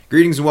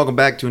Greetings and welcome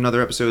back to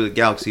another episode of the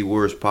Galaxy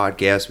Wars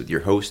podcast with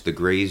your hosts, the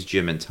Grays,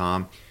 Jim and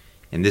Tom.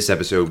 In this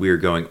episode, we are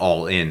going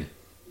all in.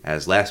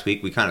 As last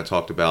week, we kind of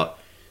talked about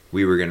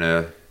we were going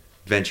to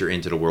venture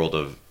into the world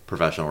of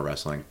professional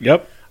wrestling.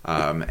 Yep.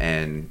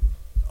 And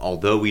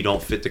although we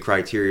don't fit the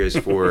criteria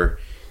for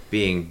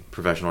being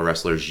professional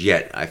wrestlers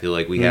yet, I feel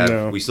like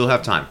we still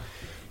have time.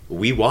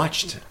 We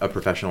watched a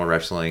professional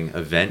wrestling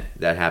event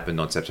that happened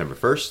on September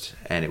 1st,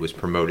 and it was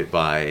promoted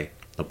by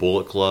the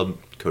Bullet Club,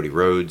 Cody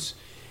Rhodes,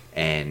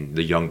 and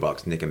the Young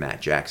Bucks, Nick and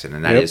Matt Jackson,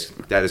 and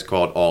that is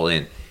called All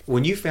In.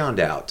 When you found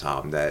out,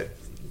 Tom, that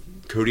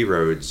Cody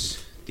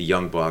Rhodes, the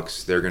Young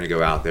Bucks, they're going to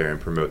go out there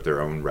and promote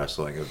their own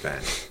wrestling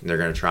event, and they're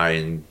going to try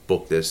and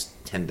book this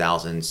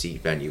 10,000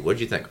 seat venue, what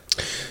did you think?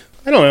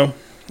 I don't know.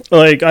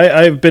 Like,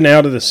 I've been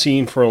out of the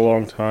scene for a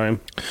long time,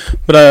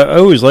 but I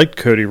always liked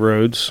Cody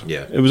Rhodes.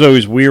 Yeah. It was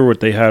always weird what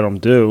they had him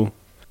do,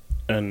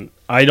 and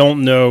I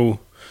don't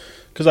know,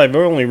 because I've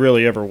only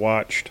really ever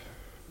watched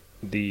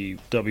the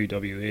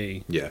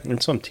WWE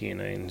and some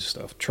TNA and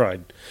stuff.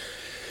 Tried.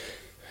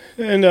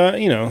 And,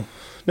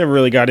 never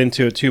really got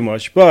into it too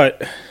much.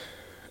 But,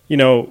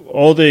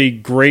 all the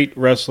great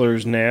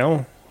wrestlers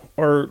now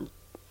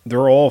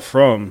they're all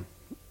from,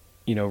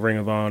 Ring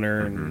of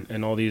Honor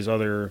and all these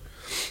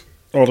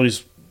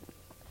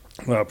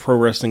Pro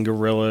Wrestling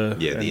Guerrilla,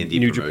 the and indie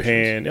New promotions.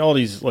 Japan, all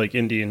these like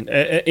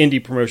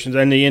indie promotions,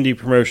 and the indie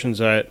promotions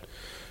that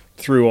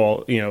through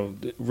all,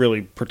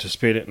 really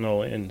participated in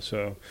All In.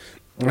 So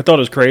I thought it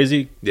was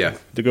crazy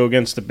to go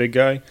against the big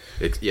guy.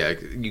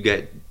 You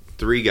get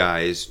three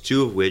guys,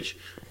 two of which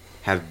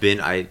have been,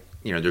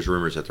 there's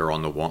rumors that they're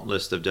on the want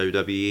list of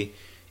WWE,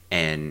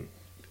 and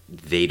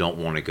they don't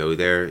want to go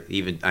there.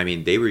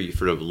 They were,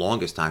 for the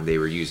longest time, they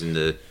were using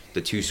the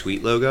Too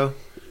Sweet logo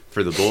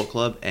for the Bullet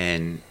Club,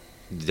 and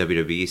the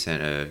WWE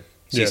sent a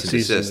cease and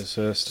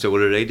desist. So what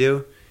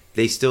do?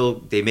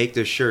 They make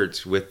their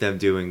shirts with them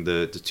doing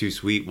the Too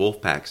Sweet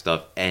Wolfpack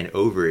stuff, and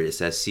over it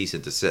says cease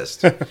and desist.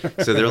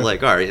 So they're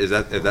like, all right,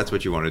 if that's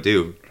what you want to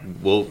do,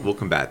 we'll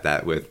combat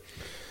that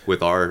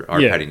with our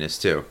pettiness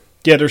too.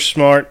 Yeah, they're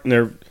smart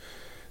and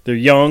they're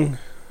young.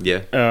 Yeah,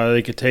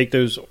 they could take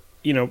those.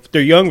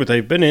 They're young, but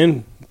they've been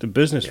in the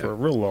business for a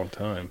real long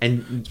time,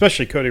 and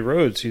especially Cody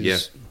Rhodes.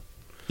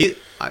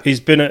 He's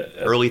been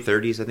early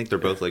 30s. I think they're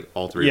both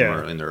all three of them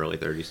are in their early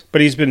 30s.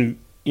 But he's been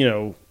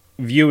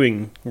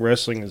viewing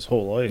wrestling his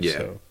whole life. Yeah.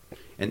 So.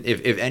 And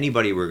if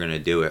anybody were going to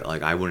do it,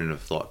 I wouldn't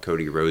have thought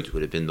Cody Rhodes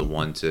would have been the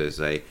one to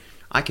say,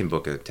 I can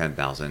book a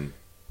 10,000.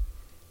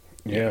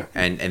 Yeah.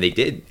 And they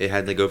did. It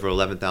had over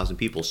 11,000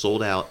 people,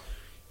 sold out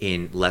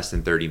in less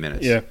than 30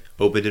 minutes. Yeah.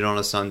 Opened it on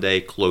a Sunday,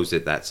 closed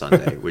it that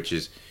Sunday, which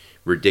is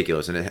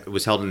ridiculous. And it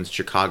was held in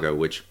Chicago,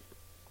 which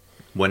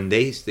when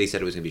they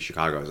said it was going to be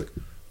Chicago, I was like,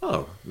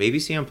 oh, maybe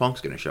CM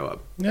Punk's going to show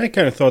up. Yeah, I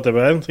kind of thought that,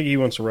 but I don't think he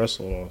wants to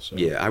wrestle at all. So.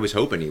 Yeah, I was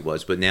hoping he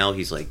was, but now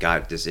he's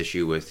got this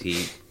issue with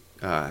he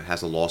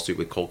has a lawsuit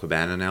with Colt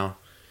Cabana now,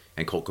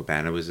 and Colt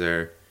Cabana was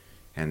there,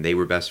 and they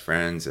were best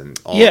friends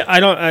and all.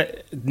 Yeah,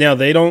 now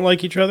they don't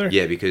like each other.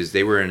 Yeah, because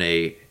they were in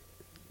a.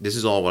 This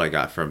is all what I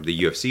got from the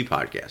UFC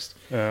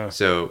podcast.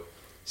 So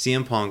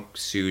CM Punk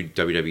sued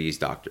WWE's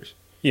doctors.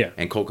 Yeah,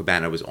 and Colt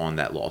Cabana was on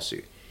that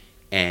lawsuit,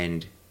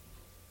 and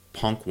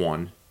Punk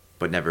won,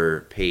 but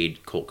never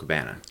paid Colt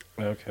Cabana.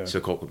 Okay. So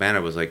Colt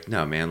Cabana was like,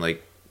 no, man,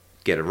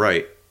 get it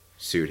right.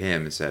 Sued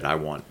him and said, I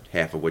want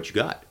half of what you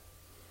got.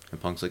 And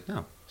Punk's like,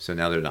 no. So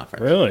now they're not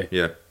friends. Really?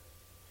 Yeah.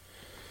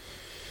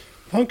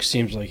 Punk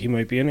seems like he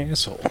might be an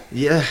asshole.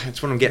 Yeah,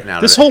 that's what I'm getting out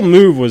of it. This whole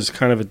move was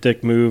kind of a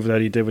dick move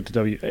that he did with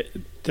the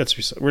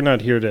we're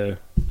not here to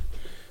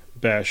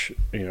bash,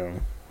 but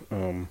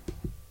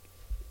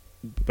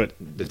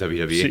the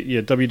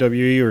WWE?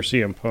 WWE or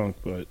CM Punk,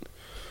 but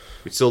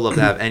we'd still love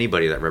to have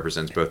anybody that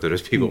represents both of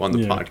those people on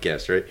the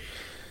podcast, right?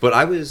 But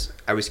I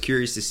was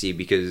curious to see,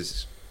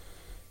 because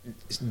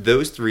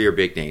those three are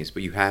big names,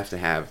 but you have to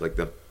have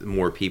the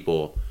more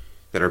people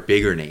that are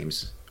bigger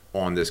names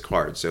on this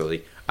card. So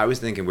I was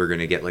thinking we're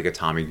gonna get a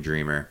Tommy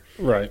Dreamer,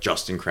 right?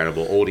 Just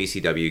Incredible, old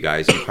ECW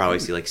guys. You probably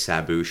see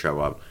Sabu show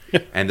up,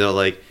 and they're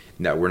like,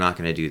 no, we're not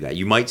gonna do that.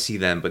 You might see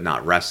them, but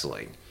not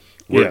wrestling.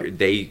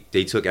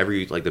 They took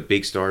every the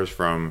big stars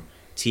from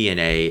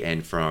TNA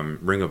and from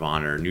Ring of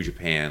Honor, New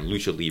Japan,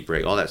 Lucha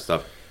Libre, all that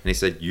stuff, and they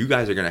said, you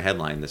guys are going to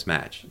headline this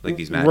match,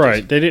 these matches.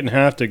 Right. They didn't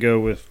have to go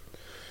with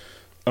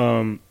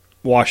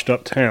washed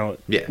up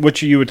talent,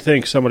 which you would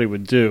think somebody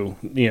would do.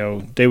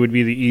 They would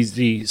be the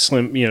easy,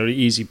 slim, the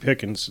easy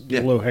pickings,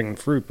 the low-hanging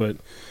fruit, but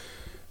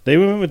they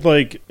went with,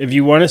 if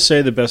you want to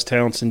say the best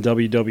talents in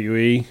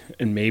WWE,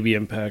 and maybe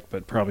Impact,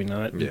 but probably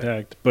not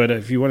Impact, but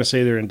if you want to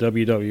say they're in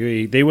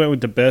WWE, they went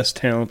with the best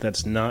talent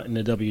that's not in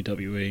the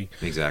WWE.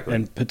 Exactly.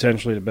 And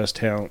potentially the best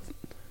talent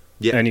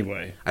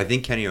anyway. I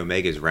think Kenny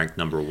Omega is ranked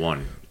number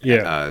 1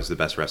 as the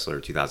best wrestler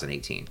of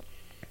 2018.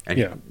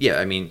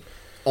 And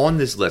on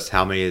this list,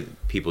 how many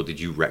people did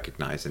you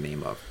recognize the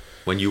name of?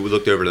 When you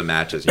looked over the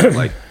matches, you're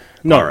like,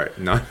 no. All right,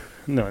 no.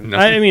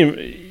 I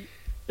mean,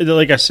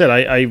 like I said,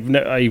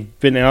 I've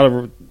been out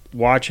of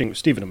watching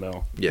Stephen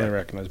Amell. Yeah, I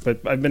recognize,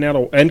 but I've been out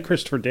of, and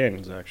Christopher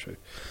Daniels actually,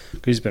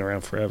 because he's been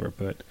around forever.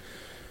 But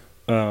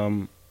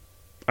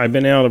I've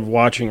been out of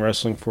watching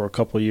wrestling for a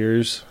couple of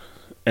years,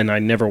 and I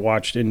never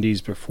watched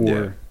indies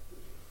before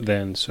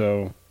then.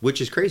 So,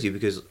 which is crazy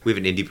because we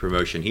have an indie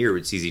promotion here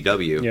with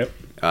CZW.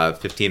 Yep.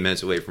 15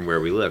 minutes away from where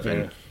we live.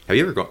 And have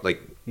you ever gone?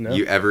 Like,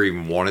 you ever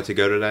even wanted to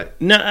go to that?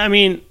 No, I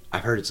mean,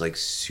 I've heard it's like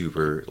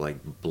super like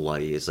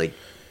bloody. It's like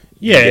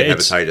you get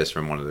hepatitis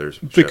from one of theirs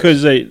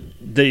because they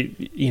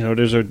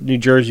there's a New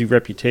Jersey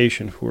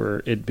reputation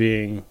for it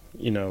being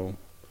New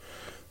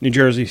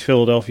Jersey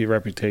Philadelphia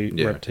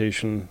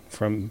reputation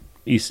from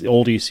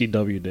old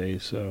ECW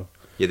days. So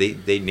yeah,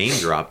 they name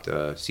dropped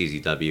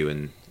CZW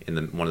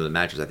in one of the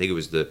matches. I think it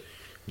was the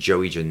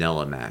Joey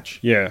Janela match.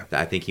 Yeah,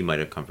 I think he might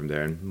have come from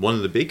there. And one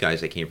of the big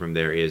guys that came from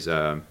there is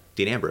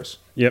Dean Ambrose.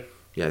 Yep.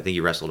 Yeah, I think he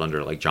wrestled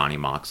under like Johnny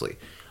Moxley.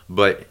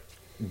 But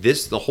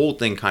the whole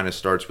thing kind of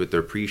starts with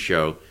their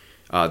pre-show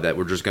that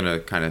we're just gonna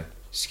kind of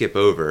skip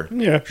over.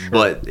 Yeah, sure.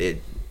 But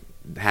it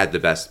had the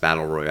best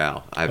battle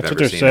royale I've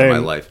ever seen in my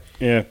life.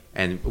 Yeah.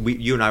 And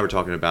you and I were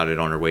talking about it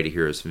on our way to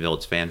Heroes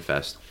Village Fan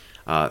Fest.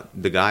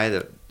 The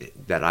guy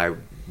that I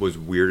was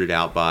weirded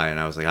out by, and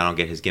I was like, I don't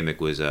get his gimmick,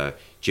 was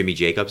Jimmy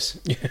Jacobs.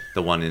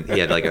 The one he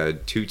had like a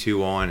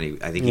tutu on.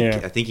 I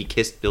think he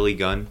kissed Billy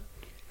Gunn.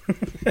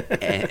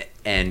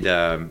 and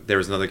there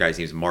was another guy. His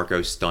name's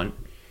Marco Stunt.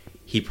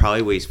 He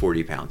probably weighs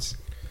 40 pounds.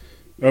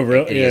 Oh,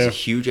 really? And he has a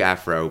huge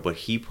afro, but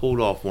he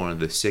pulled off one of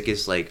the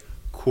sickest like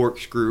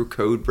corkscrew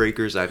code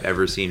breakers I've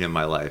ever seen in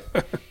my life.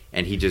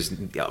 And he just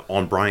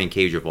on Brian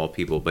Cage of all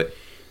people, but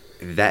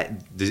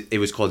it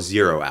was called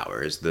 0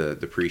 Hours,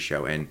 the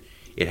pre-show, and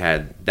it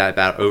had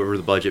that over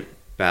the budget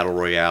battle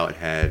royale. It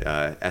had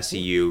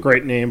SCU.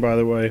 Great name, by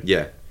the way.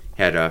 Yeah,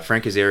 had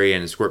Frank Kazarian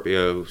and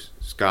Scorpio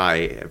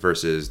Sky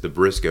versus the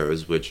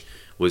Briscoes, which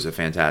was a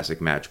fantastic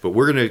match. But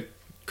we're gonna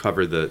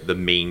cover the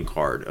main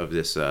card of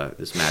this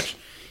match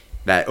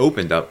that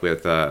opened up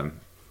with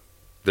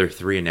their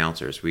three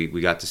announcers. We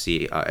got to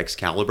see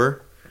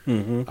Excalibur,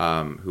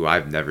 who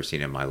I've never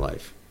seen in my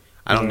life.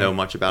 I don't know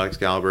much about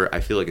Excalibur.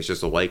 I feel like it's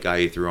just a white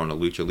guy who threw on a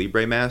Lucha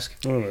Libre mask.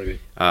 Oh, maybe.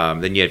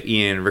 Then you have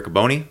Ian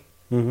Riccoboni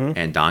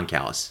and Don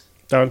Callis.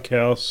 Don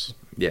Callis.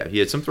 Yeah, he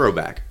had some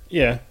throwback.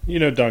 Yeah,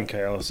 Don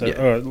Callis. Yeah.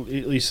 At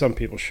least some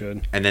people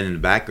should. And then in the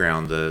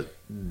background, the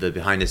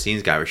behind the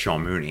scenes guy was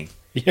Sean Mooney.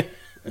 Yeah.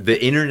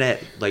 The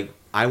internet, like,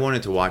 I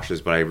wanted to watch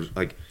this, but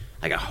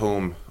I got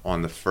home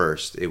on the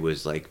 1st. It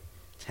was like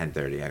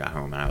 10:30. I got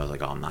home and I was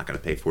like, oh, I'm not going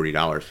to pay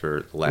 $40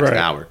 for the last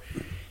hour.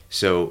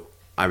 So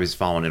I was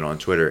following it on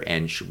Twitter,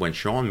 and when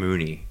Sean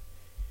Mooney,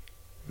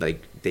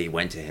 like, they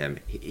went to him,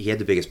 he had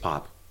the biggest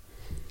pop.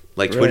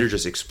 Like, Twitter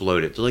just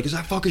exploded. They're like, is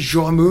that fucking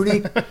Sean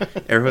Mooney?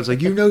 Everyone's like,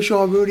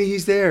 Sean Mooney,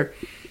 he's there.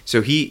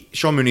 So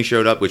Sean Mooney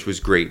showed up, which was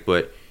great,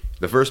 but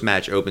the first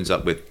match opens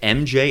up with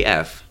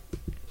MJF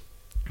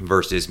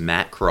versus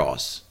Matt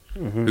Cross,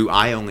 who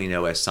I only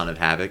know as Son of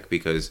Havoc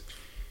because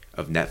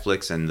of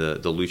Netflix and the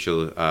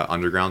Lucha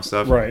Underground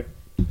stuff. Right.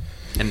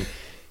 And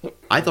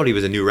I thought he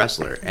was a new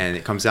wrestler, and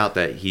it comes out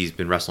that he's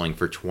been wrestling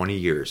for 20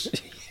 years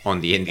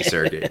on the indie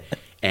circuit.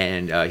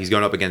 And he's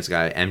going up against a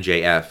guy,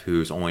 MJF,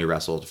 who's only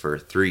wrestled for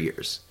 3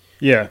 years.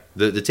 Yeah.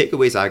 The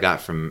takeaways I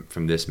got from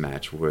this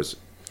match was...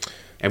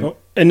 And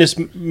this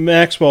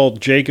Maxwell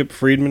Jacob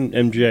Friedman,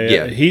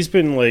 MJF, he's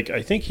been like...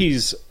 I think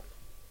he's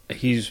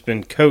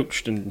been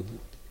coached and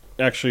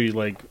actually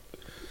like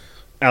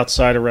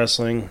outside of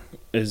wrestling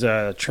is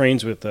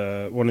trains with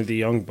one of the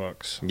Young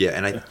Bucks. Yeah,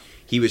 and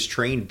he was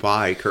trained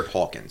by Kurt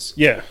Hawkins.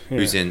 Yeah.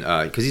 Who's in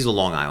because he's a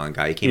Long Island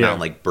guy. He came out in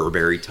like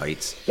Burberry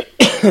tights.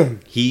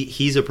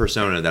 He's a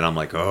persona that I'm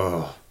like,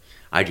 oh,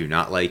 I do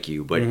not like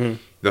you. But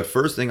the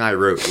first thing I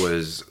wrote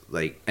was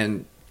like,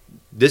 and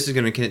this is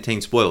going to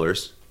contain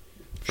spoilers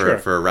for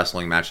a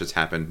wrestling match that's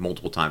happened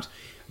multiple times.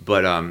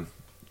 But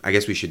I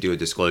guess we should do a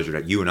disclosure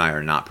that you and I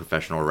are not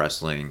professional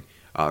wrestling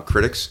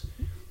critics.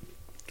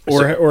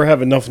 Or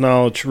have enough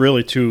knowledge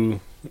really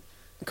to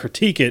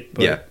critique it.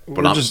 But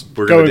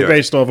we're going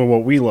based off of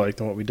what we liked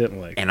and what we didn't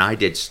like. And I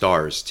did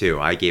stars too.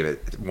 I gave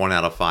it 1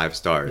 out of 5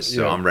 stars.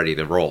 So I'm ready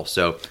to roll.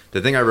 So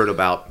the thing I wrote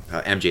about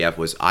MJF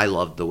was I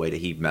loved the way that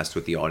he messed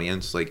with the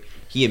audience. Like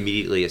he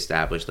immediately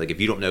established, like,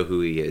 if you don't know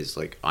who he is,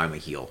 like, I'm a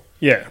heel.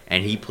 Yeah.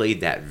 And he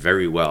played that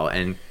very well.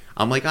 And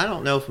I'm like, I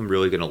don't know if I'm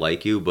really going to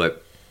like you,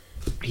 but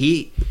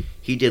he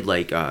did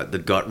like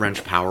the gut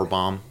wrench power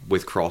bomb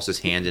with Cross's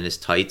hand in his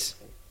tights.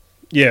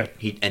 Yeah.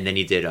 And then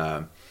he did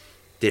a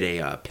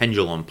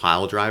pendulum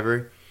pile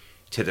driver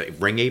to the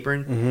ring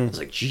apron. I was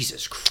like,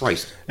 Jesus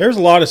Christ. There's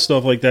a lot of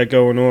stuff like that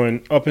going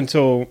on up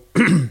until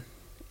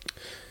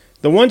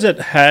the ones that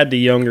had the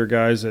younger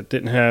guys that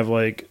didn't have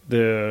like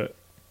the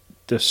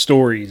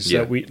stories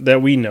that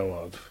we know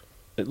of,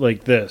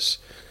 like this.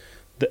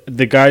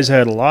 The guys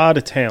had a lot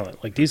of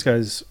talent. Like these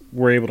guys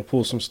were able to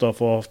pull some stuff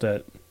off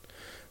that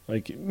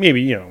Like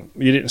maybe you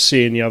didn't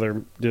see any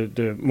other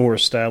the more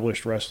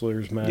established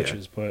wrestlers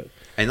matches, but.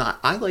 And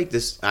I like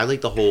this. I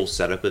like the whole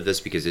setup of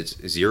this because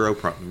it's zero.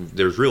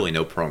 There's really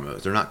no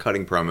promos. They're not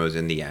cutting promos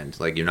in the end.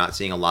 Like you're not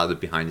seeing a lot of the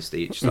behind the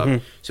stage stuff.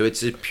 Mm-hmm. So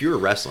it's pure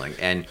wrestling.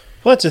 And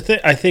well, that's the thing.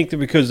 I think that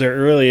because there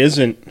really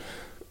isn't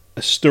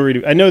a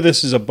story. I know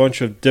this is a bunch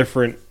of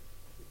different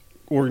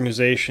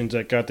organizations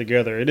that got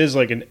together. It is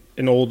like an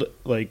old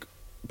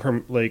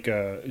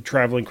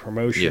traveling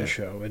promotion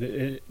show.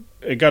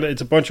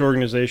 It's a bunch of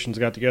organizations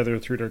got together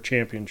through their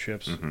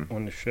championships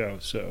on the show.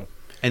 So.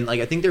 And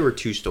I think there were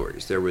two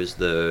stories. There was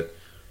the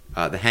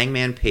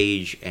Hangman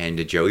Page and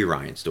the Joey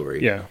Ryan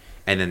story. Yeah.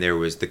 And then there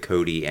was the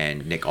Cody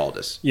and Nick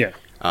Aldis. Yeah.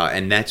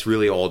 And that's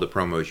really all the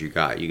promos you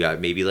got. You got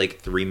maybe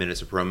 3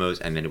 minutes of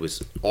promos, and then it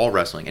was all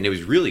wrestling. And it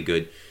was really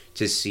good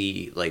to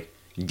see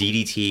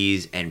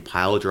DDTs and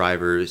pile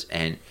drivers.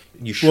 And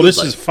you should. Well,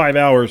 this is 5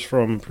 hours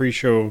from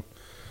pre-show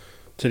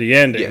to the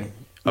ending.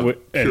 Yeah.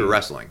 Pure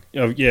wrestling.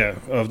 And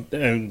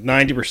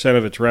 90%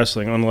 of it's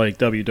wrestling, unlike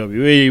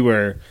WWE,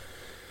 where.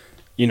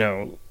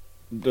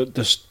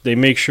 They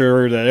make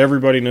sure that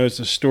everybody knows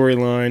the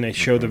storyline. They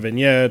show the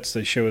vignettes.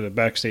 They show the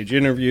backstage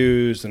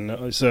interviews,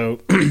 and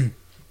so.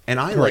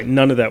 And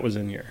none of that was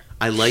in here.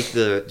 I like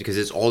because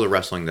it's all the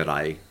wrestling that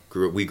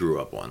we grew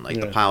up on,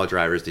 the pile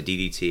drivers, the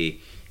DDT.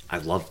 I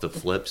love the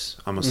flips.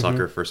 I'm a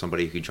sucker for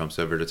somebody who jumps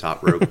over the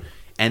top rope,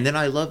 and then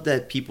I love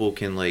that people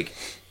can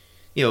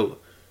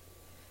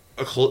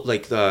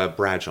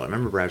Bradshaw.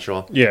 Remember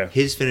Bradshaw? Yeah.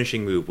 His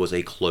finishing move was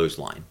a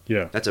clothesline.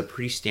 Yeah. That's a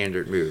pretty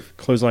standard move.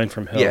 Clothesline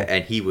from hell. Yeah,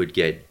 and he would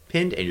get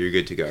pinned and you're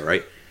good to go,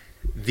 right?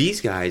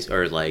 These guys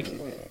are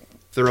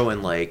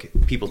throwing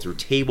people through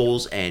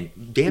tables and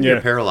damn near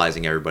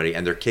paralyzing everybody,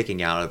 and they're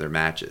kicking out of their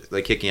matches.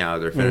 Kicking out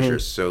of their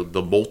finishers. So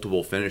the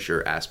multiple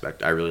finisher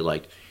aspect I really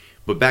liked.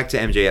 But back to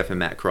MJF and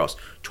Matt Cross.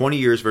 20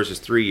 years versus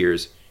 3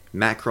 years,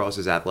 Matt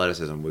Cross's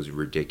athleticism was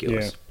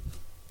ridiculous.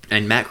 Yeah.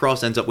 And Matt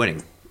Cross ends up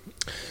winning.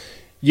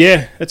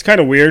 Yeah, it's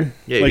kind of weird.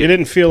 Yeah, it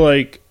didn't feel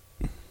like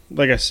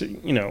I said,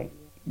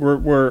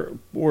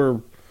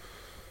 we're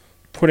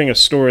putting a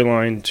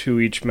storyline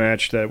to each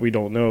match that we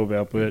don't know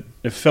about, but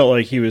it felt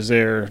like he was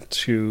there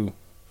to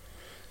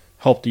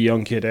help the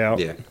young kid out.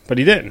 Yeah. But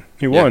he didn't.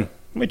 He won,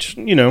 which,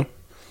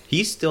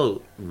 He's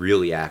still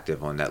really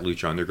active on that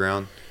Lucha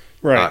Underground.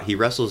 Right. He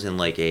wrestles in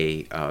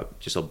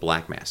just a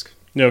black mask.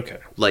 Okay.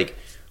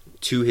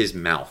 To his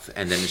mouth,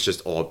 and then it's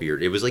just all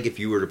beard. It was like if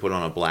you were to put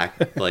on a black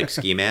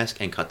ski mask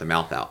and cut the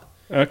mouth out.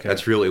 Okay,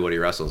 that's really what he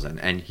wrestles in,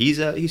 and he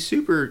was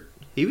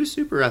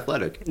super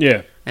athletic.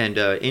 Yeah, and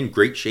in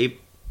great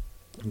shape.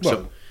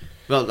 Come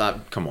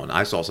on,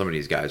 I saw some of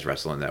these guys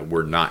wrestling that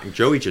were not.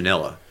 Joey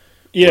Janela,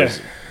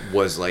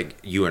 was like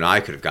you and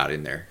I could have got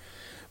in there,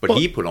 but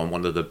he put on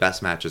one of the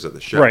best matches of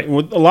the show. Right,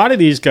 well, a lot of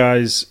these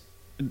guys,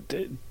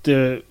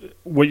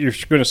 what you're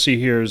going to see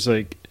here is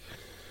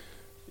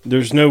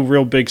there's no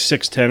real big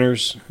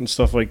 6'10"ers and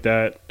stuff like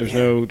that. There's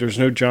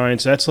no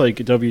giants. That's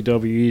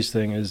WWE's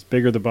thing. Is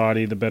bigger the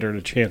body, the better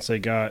the chance they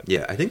got.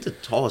 Yeah, I think the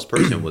tallest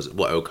person was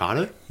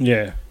Okada.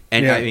 Yeah,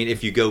 and I mean,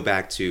 if you go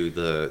back to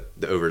the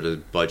over the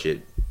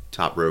budget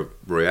Top Rope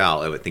Royale,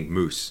 I would think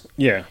Moose.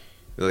 Yeah,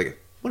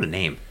 what a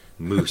name,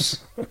 Moose,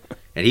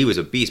 and he was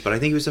a beast. But I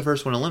think he was the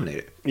first one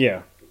eliminated.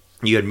 Yeah,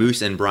 you had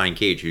Moose and Brian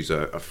Cage, who's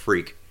a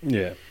freak.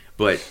 Yeah,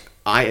 but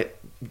I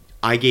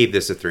gave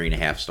this a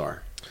 3.5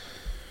 star.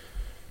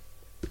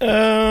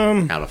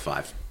 Out of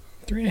 5.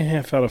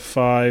 3.5 out of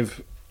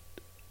 5.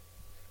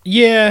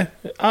 Yeah,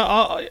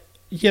 that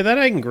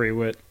I can agree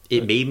with.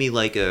 It made me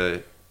like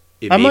a.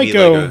 I might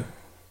go.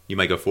 You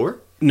might go 4?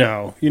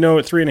 No, at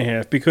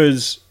 3.5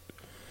 because.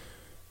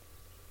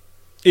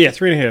 Yeah,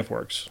 3.5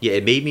 works. Yeah,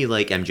 it made me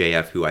like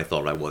MJF, who I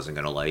thought I wasn't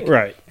gonna like.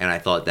 Right. And I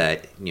thought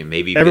that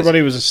maybe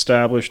everybody was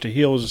established. The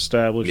heel was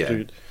established. Yeah.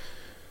 Dude.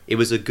 It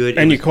was a good.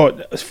 And it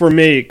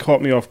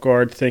caught me off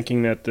guard,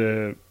 thinking that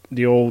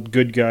the old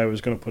good guy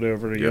was going to put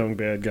over the young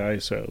bad guy,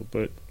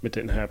 but it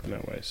didn't happen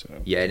that way. So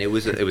yeah, and it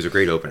was a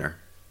great opener.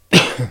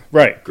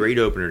 Right, great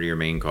opener to your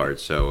main card.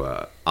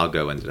 So I'll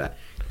go into that.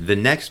 The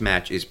next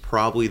match is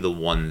probably the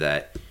one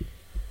that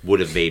would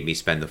have made me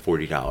spend the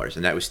 $40,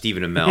 and that was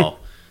Stephen Amell,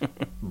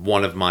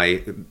 one of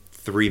my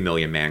 3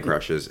 million man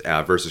crushes,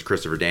 versus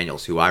Christopher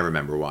Daniels, who I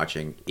remember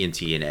watching in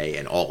TNA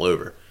and all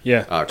over.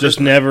 Yeah, just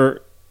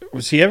never.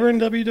 Was he ever in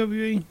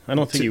WWE? I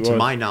don't think he was. To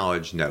my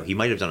knowledge, no. He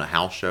might have done a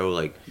house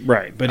show,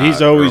 right, but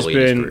he's always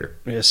been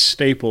a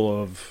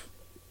staple of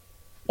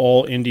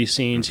all indie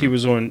scenes. Mm-hmm. He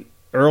was on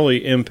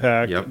early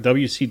Impact,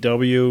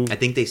 WCW. I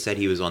think they said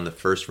he was on the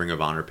first Ring of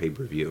Honor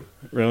pay-per-view.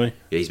 Really?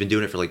 Yeah, he's been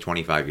doing it for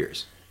 25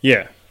 years.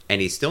 Yeah, and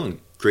he's still in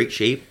great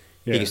shape.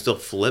 Yeah. He can still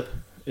flip.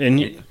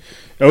 And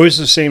always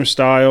the same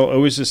style,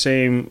 always the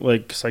same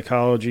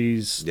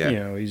psychologies.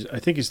 Yeah. I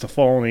think he's the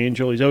fallen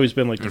angel. He's always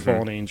been the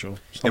fallen angel,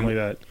 something like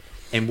that.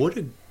 And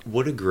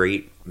what a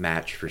great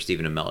match for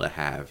Stephen Amell to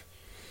have.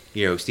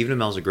 Stephen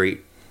Amell's a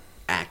great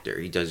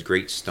actor. He does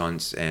great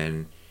stunts,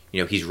 and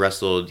he's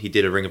wrestled. He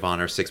did a Ring of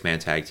Honor 6-man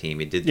tag team.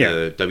 He did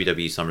the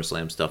WWE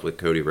SummerSlam stuff with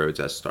Cody Rhodes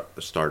as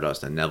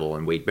Stardust and Neville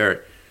and Wade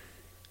Barrett.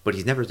 But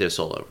he's never did a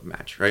solo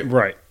match, right?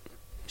 Right.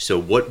 So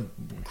what's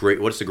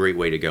a great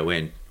way to go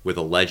in with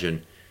a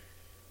legend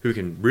who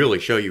can really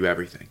show you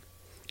everything?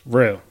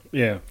 Real,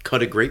 yeah.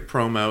 Cut a great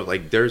promo.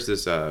 Like there's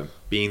this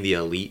Being the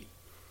Elite.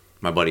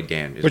 My buddy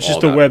Dan which is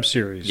the web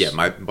series. Yeah,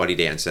 my buddy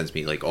Dan sends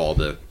me like all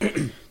the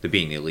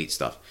Being the Elite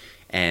stuff.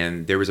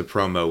 And there was a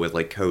promo with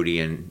like Cody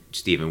and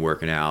Steven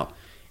working out,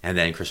 and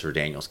then Christopher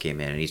Daniels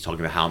came in and he's talking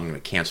about how I'm going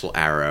to cancel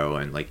Arrow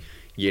and like,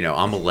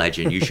 I'm a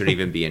legend. You shouldn't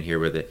even be in here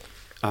with it.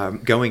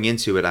 Going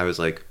into it, I was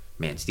like,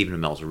 man, Stephen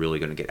Amell's really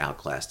going to get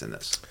outclassed in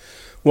this.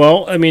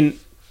 Well, I mean,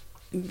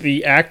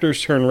 the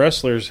actors turned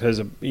wrestlers has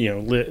a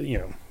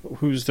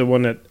who's the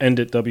one that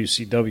ended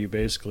WCW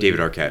basically?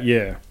 David Arquette.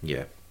 Yeah.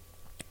 Yeah.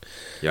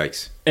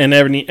 Yikes. And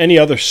any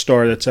other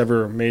star that's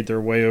ever made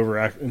their way over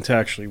into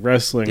actually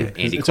wrestling. Yeah,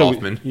 Andy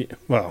Kaufman.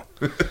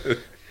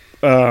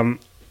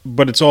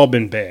 But it's all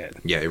been bad.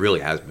 Yeah, it really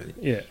has been.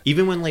 Yeah.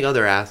 Even when like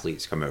other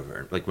athletes come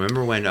over. Like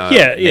remember when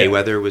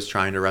Mayweather was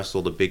trying to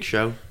wrestle the Big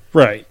Show?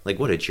 Right. Like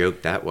what a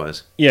joke that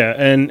was. Yeah,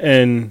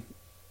 and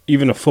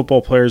even the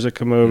football players that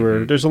come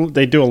over,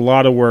 they do a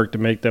lot of work to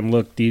make them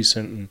look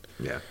decent. And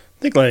yeah.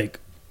 I think like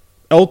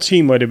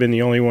LT might have been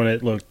the only one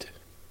that looked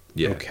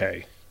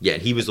okay. Yeah,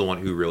 and he was the one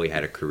who really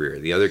had a career.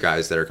 The other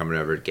guys that are coming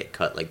over get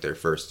cut like their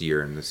first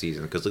year in the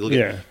season. Because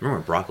remember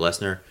when Brock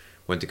Lesnar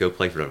went to go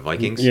play for the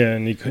Vikings? Yeah,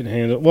 and he couldn't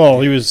handle it.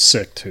 Well, he was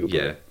sick too.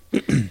 Yeah.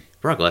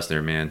 Brock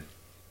Lesnar, man.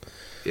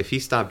 If he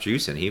stopped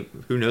juicing,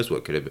 who knows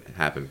what could have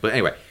happened. But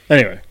anyway.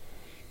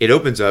 It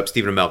opens up.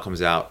 Stephen Amell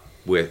comes out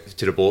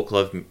to the Bullet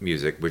Club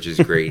music, which is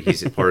great.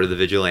 He's part of the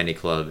Vigilante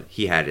Club.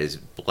 He had his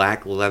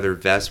black leather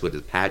vest with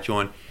his patch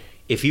on.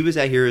 If he was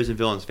at Heroes and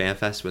Villains Fan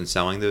Fest when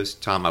selling those,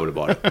 Tom, I would have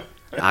bought it.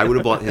 I would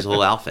have bought his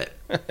whole outfit,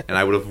 and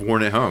I would have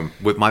worn it home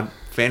with my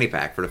fanny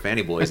pack for the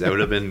Fanny Boys. That would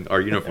have been our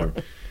uniform.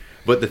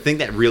 But the thing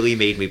that really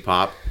made me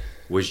pop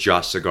was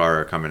Josh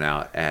Segarra coming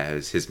out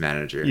as his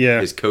manager. Yeah.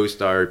 His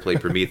co-star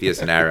played Prometheus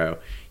and Arrow.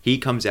 He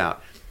comes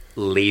out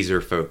laser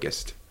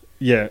focused.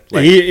 Yeah,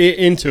 like, he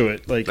into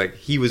it. Like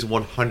he was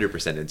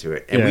 100% into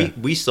it. And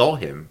we saw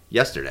him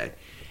yesterday.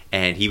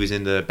 And he was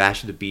in the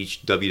Bash at the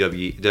Beach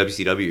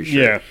WCW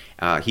shirt.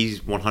 Yeah. He's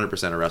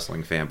 100% a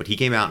wrestling fan. But he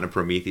came out in a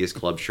Prometheus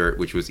Club shirt,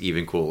 which was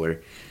even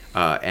cooler.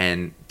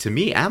 And to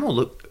me, Amell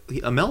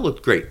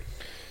looked great.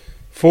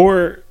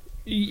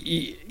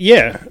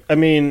 I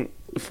mean,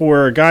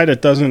 for a guy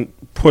that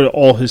doesn't put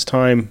all his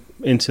time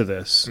into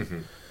this,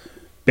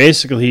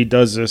 basically he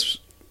does this.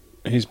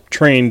 He's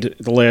trained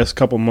the last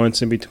couple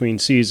months in between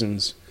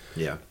seasons.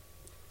 Yeah.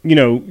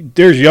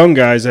 There's young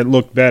guys that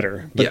look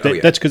better, but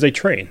that's because they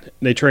train.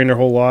 They train their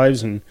whole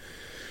lives, and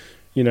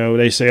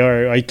they say, "All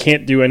right, I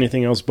can't do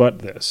anything else but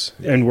this,"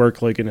 and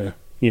work like in a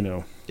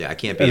I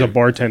can't be as a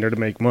bartender to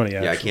make money.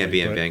 I can't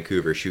be in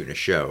Vancouver shooting a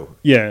show.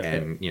 Yeah,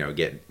 and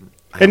get.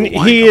 And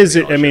he is.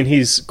 I mean,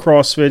 he's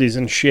CrossFit. He's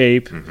in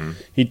shape.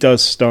 He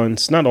does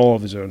stunts. Not all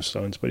of his own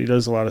stunts, but he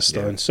does a lot of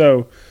stunts. Yeah.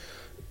 So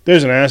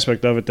there's an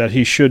aspect of it that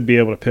he should be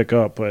able to pick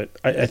up. But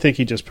I think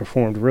he just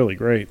performed really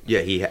great.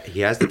 Yeah, he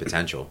has the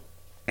potential.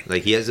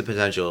 Like, he has the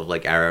potential of,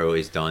 like, Arrow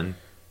is done.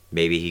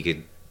 Maybe he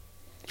could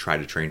try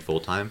to train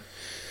full-time.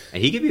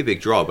 And he could be a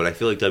big draw, but I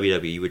feel like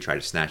WWE would try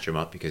to snatch him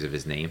up because of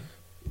his name.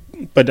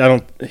 But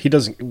he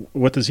doesn't,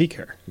 what does he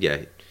care?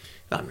 Yeah,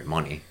 not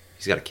money.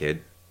 He's got a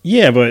kid.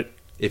 Yeah, but...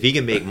 If he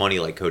can make money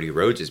like Cody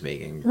Rhodes is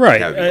making, right,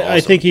 that would be awesome.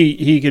 I think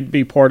he could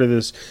be part of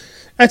this.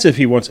 That's if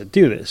he wants to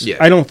do this. Yeah.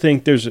 I don't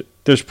think there's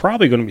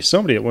probably going to be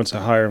somebody that wants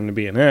to hire him to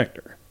be an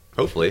actor.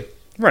 Hopefully.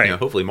 Right.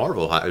 Hopefully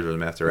Marvel hires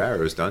him after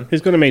Arrow's done.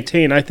 He's going to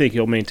maintain. I think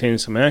he'll maintain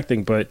some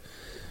acting, but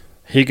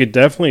he could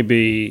definitely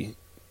be.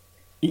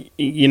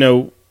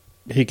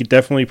 He could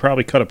definitely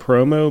probably cut a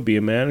promo, be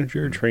a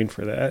manager, train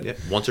for that. Yeah,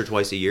 once or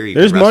twice a year.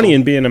 There's money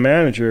in being a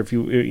manager if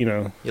you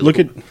look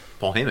at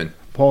Paul Heyman.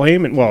 Paul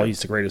Heyman. Well,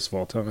 he's the greatest of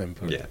all time.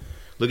 But. Yeah.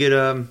 Look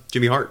at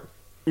Jimmy Hart.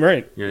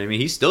 Right. You know what I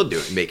mean? He's still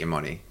making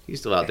money. He's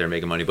still out there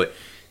making money. But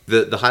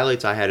the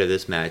highlights I had of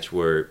this match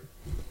were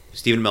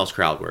Stephen Amell's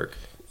crowd work.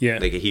 Yeah.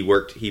 Like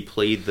he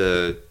played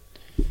the...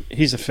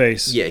 He's the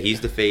face. Yeah, he's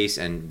the face,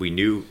 and we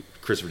knew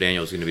Christopher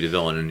Daniels was going to be the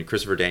villain, and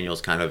Christopher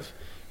Daniels kind of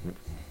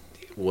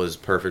was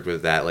perfect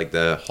with that. Like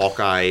the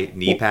Hawkeye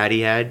knee pad he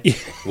had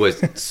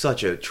was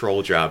such a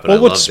troll job, but I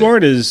loved it. What's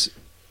smart is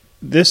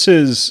this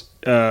is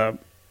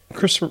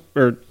Christopher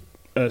or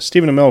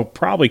Stephen Amell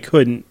probably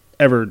couldn't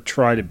ever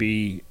try to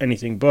be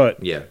anything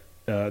but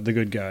the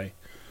good guy.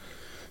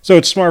 So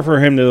it's smart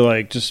for him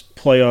to just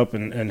play up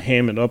and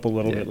ham it up a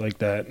little bit like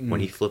that. When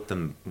he flipped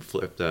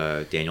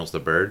Daniels the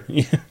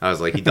bird, I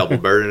was like, he double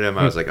birded him.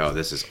 I was like, oh,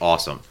 this is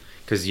awesome.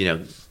 Because,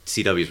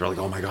 CW's probably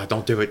like, oh my God,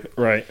 don't do it.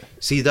 Right.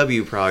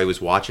 CW probably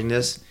was watching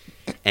this,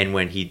 and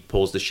when he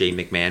pulls the Shane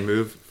McMahon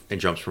move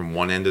and jumps from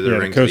one end of the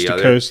ring to the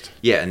other. Coast.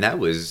 Yeah, and that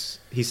was,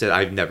 he said,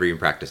 I've never even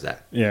practiced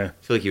that. Yeah.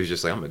 I feel like he was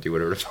just like, I'm going to do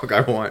whatever the fuck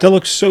I want. That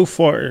looks so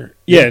far.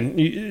 Yeah,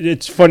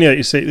 it's funny that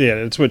you say,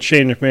 it's what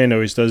Shane McMahon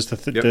always does.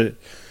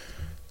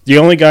 The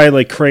only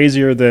guy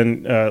crazier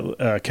than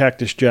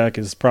Cactus Jack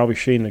is probably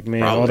Shane McMahon.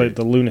 Probably. All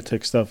the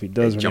lunatic stuff he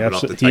does. Jumping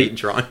off the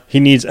Titantron. He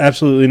needs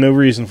absolutely no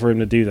reason for him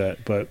to do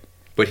that. But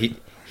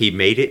he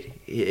made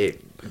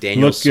it.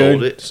 Daniels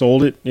sold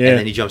it, yeah. And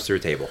then he jumps through a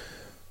table.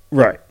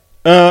 Right.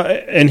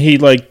 And he,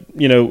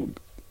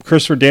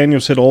 Christopher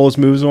Daniels hit all his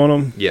moves on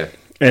him. Yeah.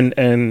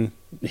 And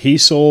he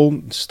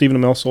sold, Stephen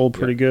Amell sold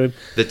pretty good.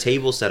 The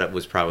table setup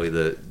was probably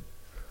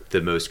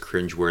the most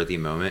cringeworthy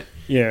moment.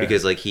 Yeah.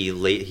 Because,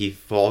 he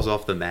falls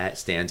off the mat,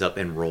 stands up,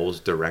 and rolls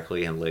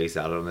directly and lays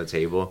out on the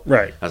table.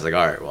 Right. I was like,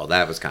 all right, well,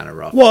 that was kind of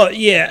rough. Well,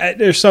 yeah,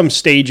 there's some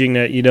staging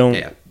that you don't...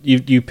 Yeah.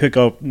 You pick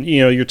up,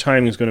 your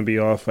timing is going to be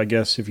off, I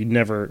guess, if you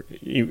never...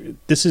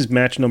 this is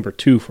match number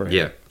 2 for him.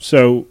 Yeah.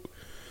 So,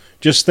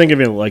 just think of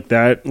it like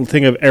that.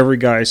 Think of every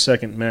guy's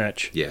second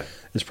match. Yeah.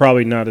 It's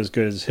probably not as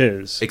good as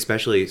his.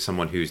 Especially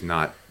someone who's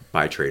not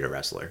by trade a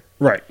wrestler.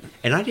 Right.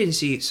 And I didn't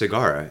see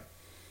Segura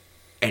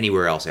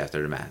anywhere else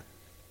after the match.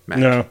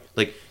 No.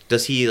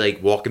 Does he,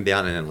 walk him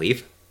down and then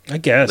leave? I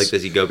guess.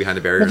 Does he go behind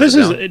the barrier? Well, this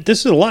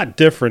is a lot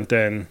different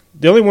than...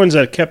 The only ones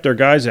that kept their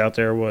guys out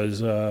there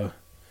was...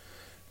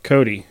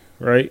 Cody,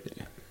 right?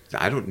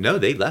 I don't know.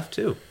 They left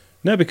too.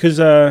 No, because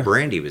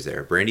Brandy was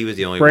there. Brandy was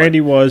the only Brandy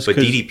one. was, but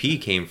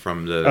DDP came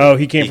from the. Oh,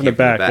 he came from the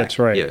back. That's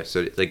right. Yeah,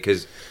 so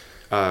because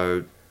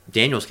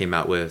Daniels came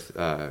out with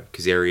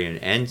Kazarian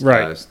and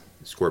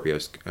Scorpio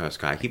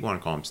Sky. I keep wanting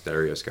to call him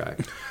Stereo Sky,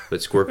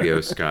 but Scorpio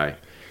Sky.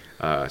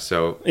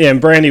 So yeah, and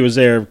Brandy was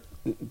there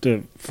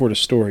for the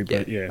story,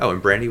 but yeah. Oh,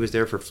 and Brandy was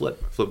there for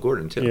Flip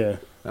Gordon too. Yeah,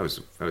 that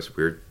was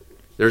weird.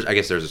 I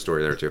guess there's a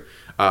story there too.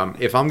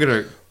 If I'm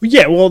gonna,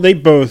 yeah, well, they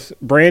both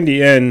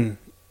Brandy and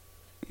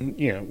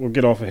we'll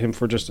get off of him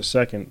for just a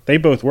second. They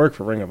both work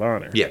for Ring of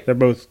Honor. Yeah, they're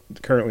both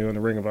currently on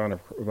the Ring of Honor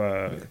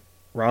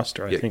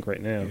roster. I think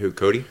right now. Who,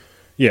 Cody?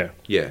 Yeah.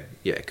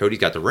 Cody's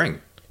got the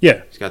ring.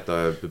 Yeah, he's got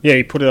the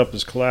he put it up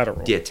as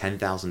collateral. Yeah,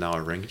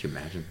 $10,000 ring. Could you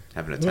imagine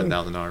having a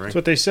 $10,000 ring? That's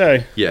what they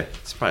say. Yeah,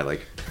 it's probably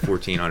like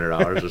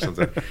 $1,400 or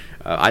something.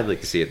 I'd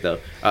like to see it though.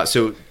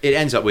 So it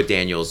ends up with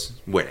Daniels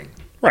winning,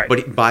 right?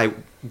 But by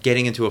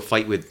getting into a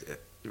fight with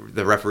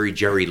the referee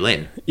Jerry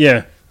Lynn.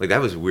 Yeah,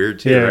 that was weird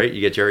too, right?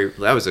 You get Jerry.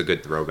 That was a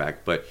good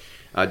throwback, but.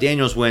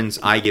 Daniels wins.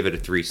 I give it a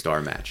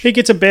 3-star match. He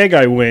gets a bad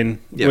guy win,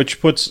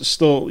 which puts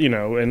still,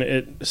 and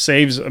it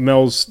saves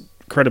Amel's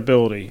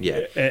credibility.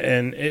 Yeah,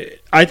 and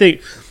I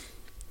think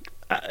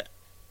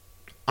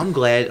I'm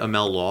glad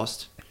Amel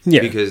lost.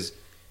 Yeah, because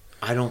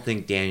I don't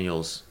think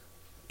Daniels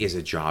is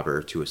a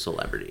jobber to a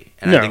celebrity,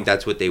 and I think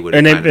that's what they would.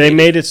 And they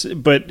made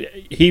it, but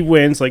he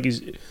wins.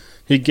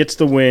 He gets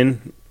the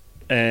win,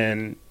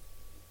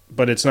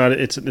 but it's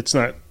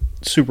not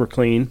super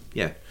clean.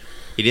 Yeah.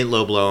 He didn't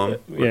low blow him.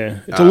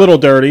 Yeah, it's a little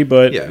dirty,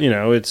 but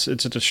it's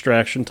a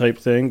distraction type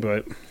thing.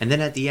 But and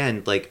then at the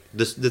end,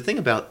 the thing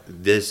about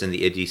this and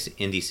the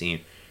indie scene,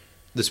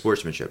 the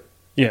sportsmanship.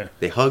 Yeah,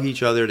 they hug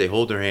each other, they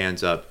hold their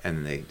hands up,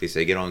 and they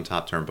say, "Get on the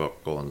top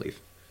turnbuckle and leave."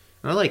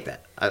 And I like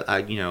that.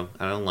 I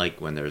don't like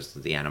when there's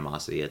the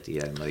animosity at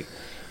the end,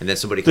 and then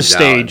somebody comes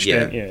out.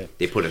 Yeah,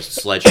 they put a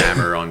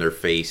sledgehammer on their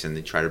face and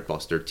they try to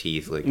bust their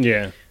teeth.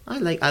 I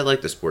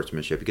like the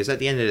sportsmanship because at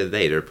the end of the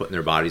day, they're putting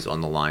their bodies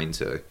on the line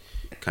to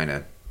kind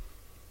of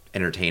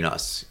entertain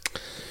us.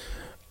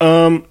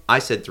 I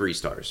said 3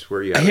 stars. Where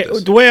are you at with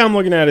this? The way I'm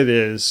looking at it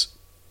is,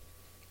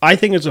 I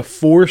think it's a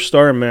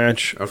 4-star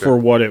match for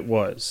what it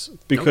was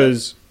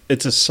because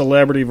it's a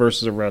celebrity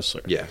versus a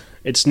wrestler. Yeah,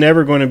 it's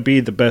never going to be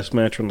the best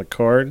match on the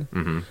card.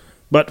 Mm-hmm.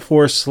 But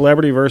for a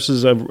celebrity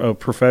versus a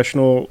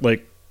professional,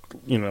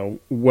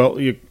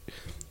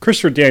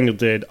 Christopher Daniels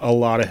did a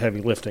lot of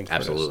heavy lifting.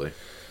 Absolutely.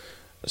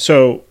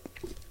 So,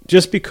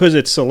 just because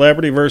it's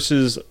celebrity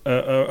versus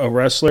a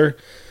wrestler,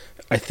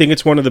 I think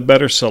it's one of the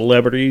better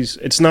celebrities.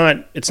 It's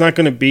not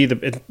going to be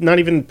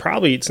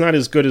it's not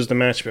as good as the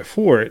match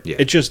before it. Yeah.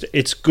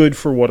 It's good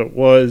for what it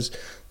was.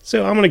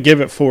 So I'm going to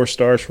give it 4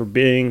 stars for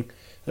being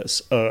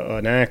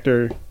an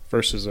actor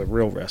versus a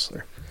real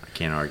wrestler. I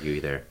can't argue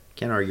either.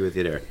 Can't argue with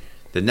you there.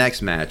 The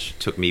next match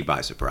took me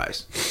by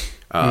surprise.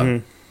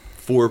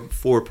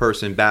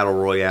 4-person battle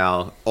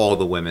royale. All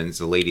the women's.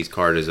 The ladies'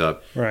 card is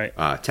up. Right.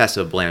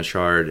 Tessa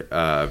Blanchard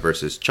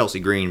versus Chelsea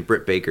Green,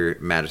 Britt Baker,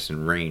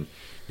 Madison Rayne.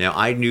 Now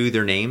I knew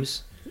their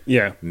names.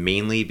 Yeah.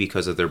 Mainly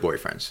because of their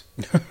boyfriends.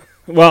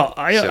 Well,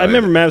 I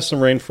remember Madison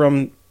Rayne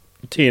from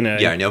TNA.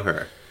 Yeah, I know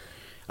her.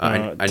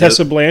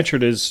 Tessa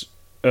Blanchard is.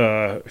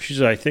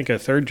 She's, I think, a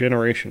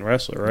 3rd-generation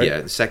wrestler, right?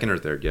 Yeah, 2nd or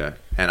 3rd, yeah.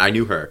 And I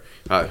knew her.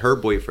 Her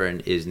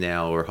boyfriend is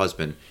now, or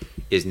husband,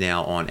 is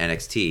now on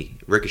NXT,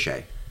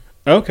 Ricochet.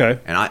 Okay.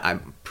 And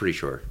I'm pretty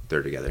sure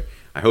they're together.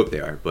 I hope they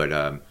are.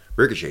 But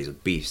Ricochet's a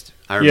beast.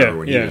 I remember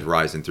when he was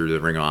rising through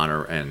the Ring of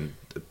Honor and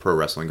the Pro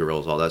Wrestling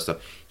Guerrillas, all that stuff.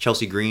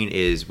 Chelsea Green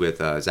is with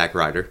Zack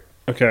Ryder.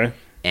 Okay.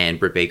 And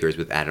Britt Baker is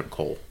with Adam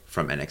Cole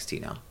from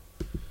NXT now.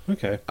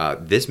 Okay.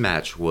 This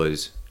match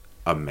was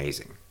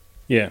amazing.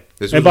 Yeah.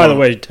 And by the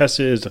way,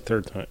 Tessa is a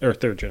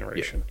 3rd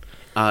generation.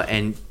 Yeah.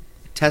 And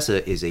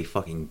Tessa is a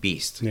fucking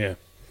beast. Yeah.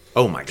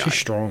 Oh my god. She's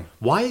strong.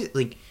 Why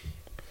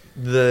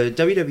the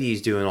WWE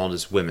is doing all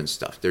this women's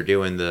stuff. They're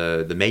doing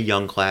the Mae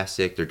Young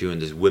Classic. They're doing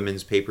this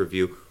women's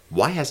pay-per-view.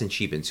 Why hasn't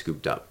she been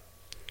scooped up?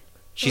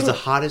 She's the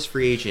hottest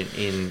free agent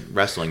in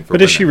wrestling for women.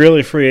 But is she really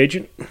a free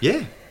agent?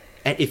 Yeah.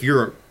 And if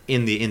you're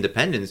in the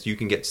independents, you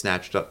can get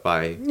snatched up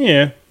by...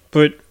 Yeah.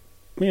 but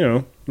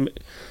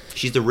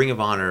she's the Ring of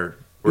Honor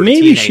or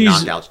maybe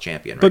TNA Knockouts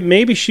champion. Right? But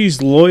maybe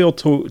she's loyal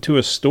to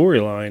a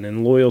storyline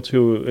and loyal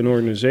to an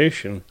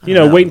organization.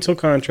 Wait until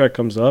contract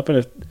comes up, and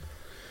if.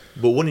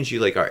 But wouldn't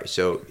you all right,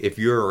 so if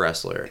you're a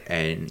wrestler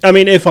and... I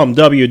mean, if I'm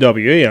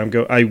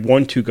WWE, I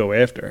want to go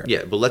after her.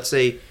 Yeah, but let's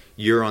say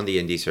you're on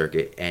the indie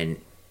circuit and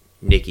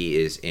Nikki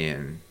is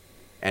in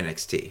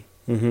NXT.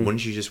 Mm-hmm.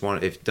 Wouldn't you just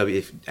want... If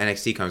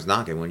NXT comes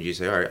knocking, wouldn't you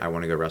say, all right, I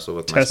want to go wrestle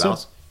with my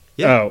spouse?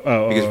 Yeah.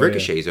 Because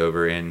Ricochet's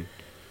over in...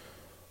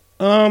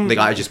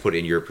 I just put it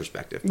in your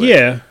perspective.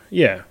 Yeah.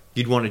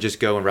 You'd want to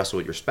just go and wrestle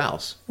with your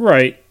spouse.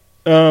 Right.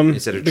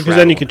 Instead of because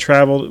then you could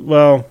travel...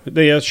 Well,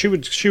 she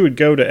would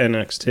go to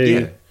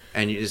NXT. Yeah.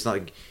 And it's not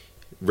like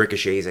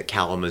Ricochet's at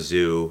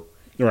Kalamazoo,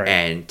 right,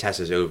 and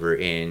Tessa's over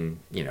in,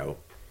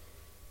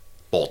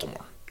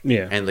 Baltimore.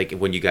 Yeah. And,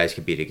 when you guys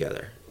could be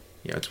together.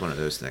 It's one of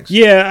those things.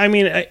 Yeah, I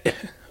mean,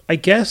 I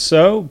guess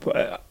so.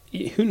 But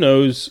who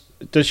knows?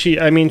 Does she...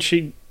 I mean,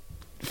 she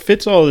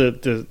fits all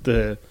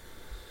the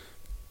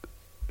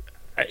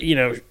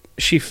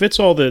she fits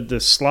all the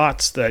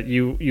slots that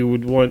you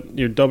would want,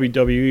 your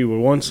WWE would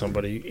want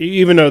somebody.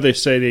 Even though they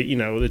say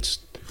that, it's...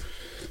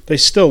 They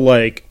still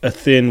like a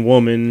thin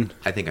woman.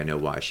 I think I know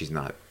why she's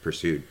not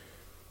pursued.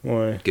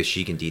 Why? Because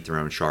she can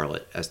dethrone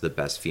Charlotte as the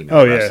best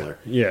female wrestler.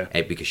 Yeah.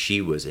 And because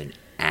she was an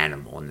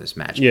animal in this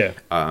match. Yeah.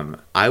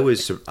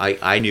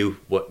 I knew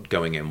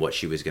going in what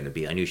she was going to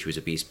be. I knew she was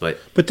a beast, but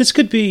this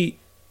could be.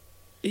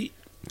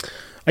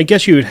 I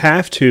guess you would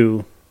have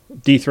to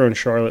dethrone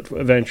Charlotte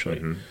eventually.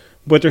 Mm-hmm.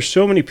 But there's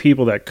so many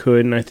people that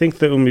could, and I think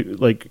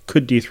that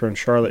could dethrone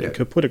Charlotte and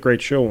could put a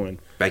great show on.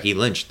 Becky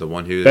Lynch, the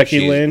one who...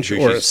 Becky Lynch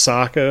or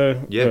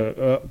Saka.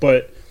 Yeah.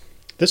 But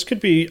this could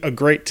be a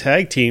great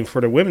tag team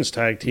for the women's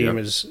tag team.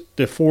 Is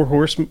the 4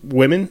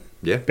 horsewomen.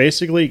 Yeah.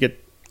 Basically, you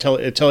get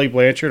Tully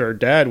Blanchard, her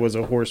dad was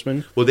a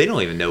horseman. Well, they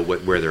don't even know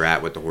where they're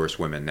at with the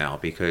horsewomen now,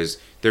 because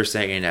they're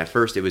saying at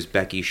first it was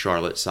Becky,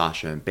 Charlotte,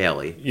 Sasha, and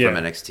Bayley from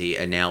NXT,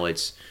 and now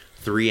it's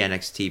 3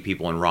 NXT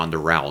people and Ronda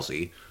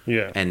Rousey.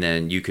 Yeah. And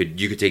then you could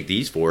take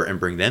these 4 and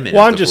bring them in.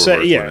 Well, I'm just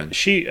saying,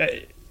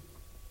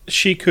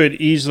 she could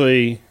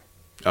easily...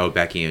 Oh,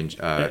 Becky and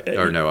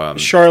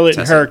Charlotte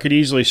Tessa. And her could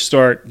easily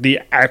start the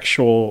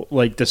actual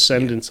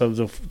descendants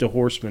of the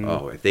Horsemen.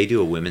 Oh, if they do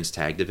a women's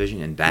tag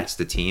division and that's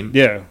the team,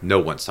 no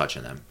one's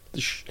touching them.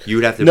 You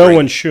would have to.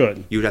 One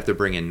should. You would have to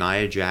bring in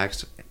Nia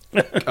Jax,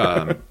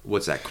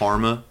 what's that?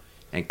 Karma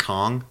and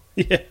Kong.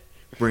 Yeah.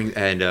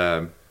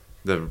 The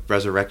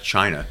Resurrect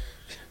China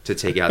to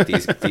take out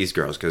these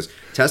girls, because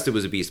Tessa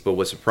was a beast. But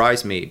what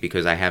surprised me,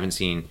 because I've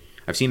seen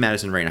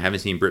Madison Rayne, I haven't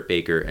seen Britt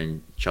Baker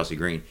and Chelsea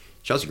Green.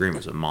 Chelsea Green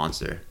was a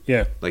monster.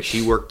 Yeah.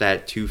 She worked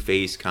that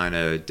two-face kind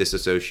of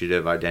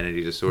disassociative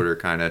identity disorder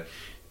kind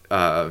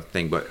of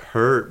thing, but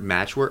her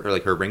match work, or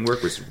her ring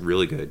work, was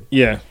really good.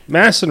 Yeah.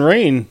 Madison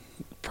Rayne,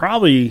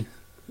 probably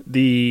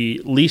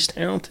the least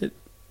talented,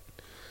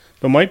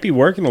 but might be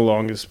working the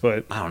longest,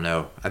 but... I don't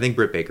know. I think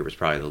Britt Baker was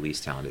probably the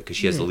least talented, because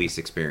she has the least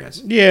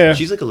experience. Yeah.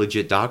 She's a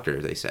legit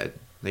doctor, they said.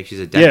 She's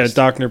a dentist.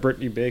 Yeah, Dr.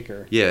 Brittany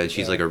Baker. Yeah,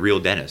 she's a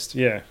real dentist.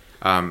 Yeah.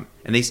 And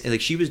they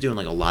she was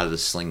doing a lot of the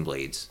sling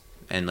blades.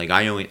 And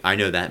I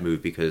know that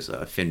move because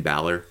Finn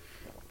Balor,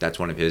 that's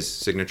one of his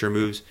signature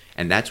moves,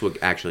 and that's what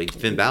actually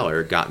Finn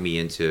Balor got me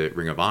into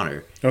Ring of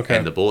Honor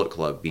and the Bullet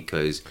Club,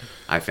 because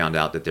I found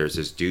out that there's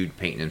this dude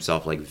painting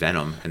himself like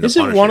Venom. And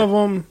Isn't one of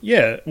them?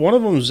 Yeah, one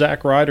of them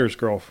Zack Ryder's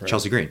girlfriend,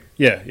 Chelsea Green.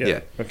 Yeah.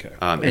 Okay.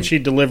 And she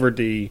delivered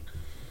the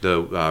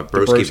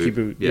broski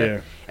boot. Yeah,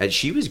 and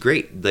she was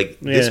great.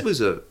 This was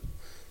a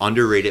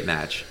underrated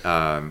match.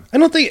 I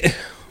don't think.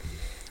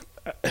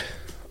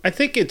 I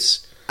think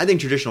it's. I think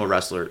traditional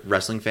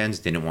wrestling fans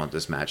didn't want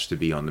this match to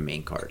be on the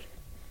main card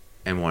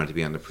and wanted to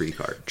be on the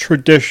pre-card.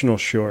 Traditional,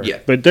 sure. Yeah.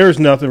 But there's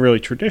nothing really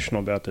traditional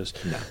about this.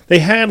 No. They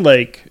had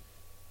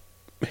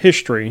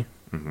history,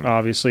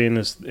 obviously, in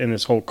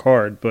this whole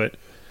card, but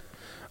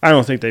I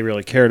don't think they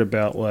really cared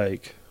about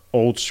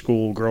old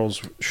school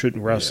girls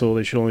shouldn't wrestle. Yeah.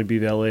 They should only be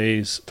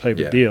valets type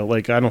of deal.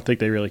 I don't think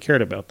they really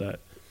cared about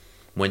that.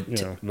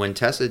 When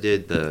Tessa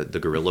did the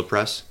gorilla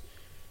press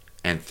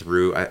and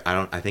threw,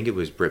 I think it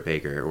was Britt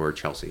Baker or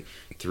Chelsea,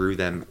 threw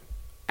them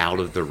out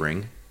of the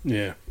ring.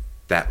 Yeah.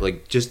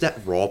 That just that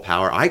raw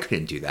power, I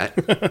couldn't do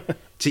that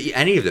to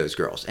any of those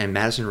girls. And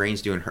Madison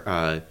Rayne's doing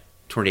her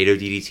tornado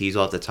DDTs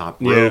off the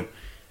top rope.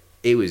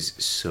 It was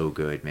so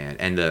good, man.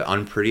 And the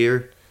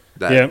unprettier,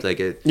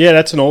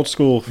 that's an old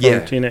school from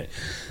TNA.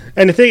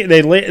 And the thing,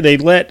 they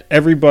let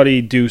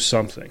everybody do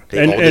something.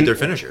 They all did their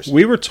finishers.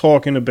 We were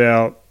talking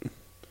about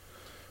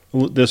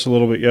this a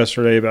little bit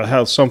yesterday about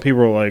how some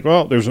people are like,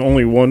 well, there's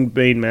only one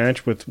main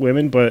match with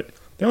women, but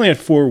they only had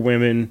 4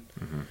 women.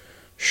 Mm-hmm.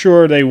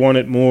 Sure, they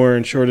wanted more,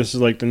 and sure, this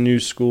is the new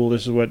school.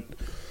 This is what...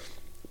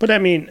 But, I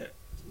mean,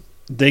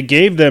 they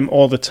gave them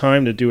all the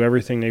time to do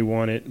everything they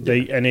wanted,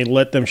 and they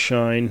let them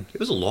shine. It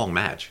was a long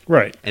match.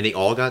 Right. And they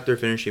all got their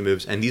finishing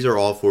moves, and these are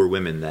all 4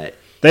 women that...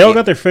 They all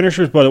got their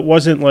finishers, but it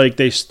wasn't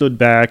they stood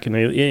back and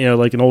they,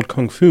 like an old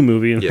kung fu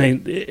movie,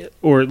 and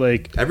or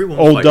everyone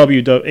old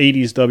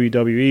 80s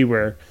WWE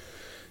where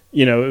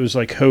it was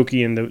like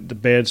hokey and the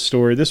bad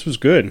story. This was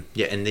good.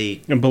 Yeah,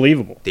 and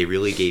believable. They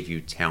really gave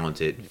you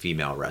talented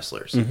female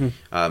wrestlers. Mm-hmm.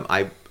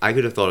 I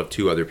could have thought of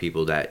two other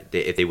people that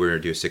if they were to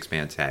do a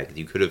 6-man tag,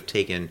 you could have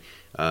taken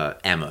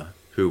Emma,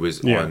 who was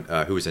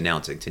who was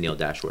announcing, Tenille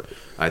Dashwood.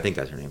 I think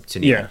that's her name.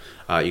 Tenille.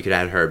 Yeah. You could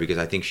add her because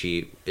I think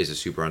she is a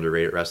super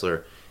underrated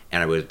wrestler.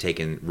 And I would have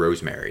taken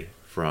Rosemary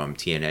from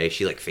TNA.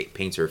 She like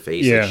paints her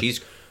face. Yeah. Like, she's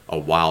a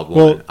wild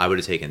woman. Well, I would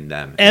have taken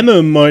them.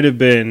 Emma might have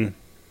been.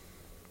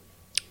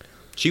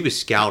 She was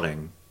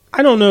scouting.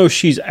 I don't know if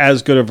she's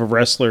as good of a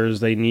wrestler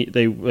as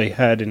they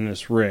had in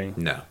this ring.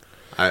 No.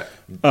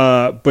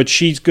 But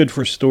she's good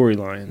for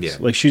storylines. Yeah.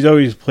 Like she's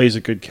always plays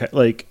a good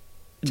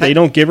they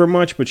don't give her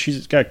much, but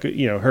she's got good.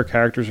 Her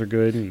characters are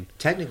good. And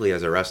technically,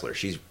 as a wrestler,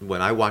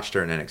 when I watched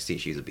her in NXT,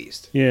 she's a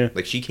beast. Yeah.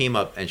 Like she came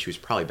up and she was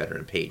probably better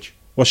than Paige.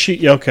 Well,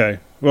 okay.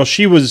 Well,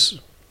 she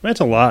was. That's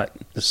a lot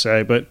to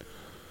say, but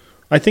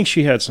I think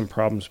she had some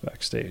problems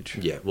backstage.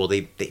 Yeah. Well,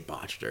 they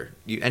botched her.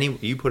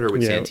 You put her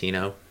with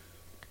Santino,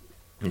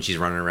 and she's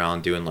running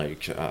around doing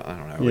like I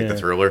don't know, like the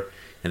Thriller.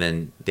 And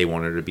then they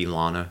wanted her to be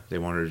Lana. They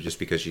wanted her just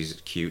because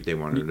she's cute. They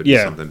wanted her to be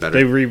something better.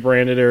 They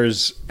rebranded her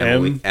as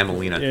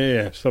Emelina.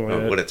 Yeah, something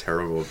like that. What a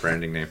terrible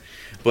branding name.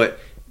 But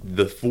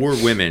the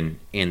 4 women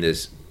in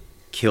this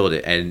killed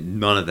it, and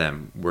none of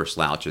them were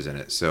slouches in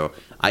it. So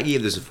I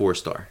gave this a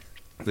 4-star.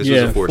 This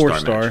was a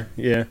 4-star match.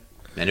 Yeah.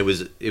 And it was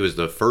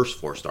the first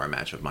 4-star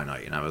match of my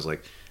night, and I was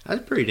like,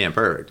 that's pretty damn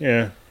perfect.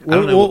 Yeah. I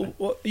don't know.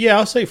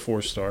 I'll say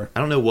 4-star. I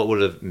don't know what would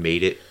have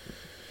made it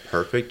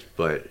perfect,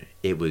 but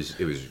it was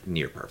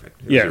near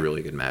perfect. It was a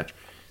really good match.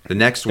 The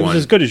next one was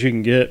as good as you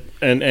can get,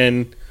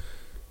 and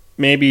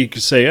maybe you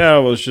could say,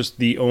 oh, it was just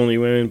the only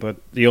women, but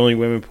the only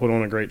women put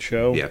on a great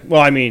show. Yeah.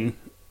 Well, I mean,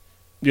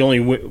 the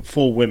only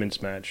full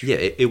women's match. Yeah,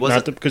 it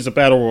wasn't because the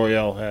Battle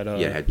Royale had.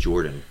 It had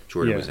Jordan.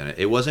 Jordan was in it.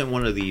 It wasn't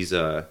one of these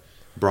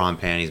bra and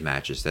panties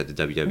matches that the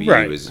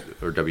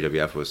WWE or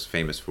WWF was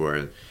famous for,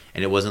 and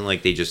it wasn't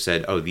like they just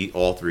said, oh,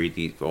 all 4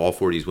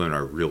 of these women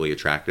are really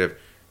attractive,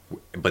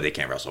 but they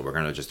can't wrestle. We're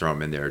gonna just throw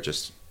them in there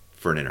just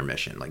for an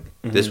intermission. Like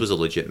this was a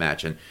legit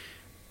match, and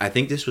I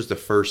think this was the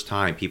first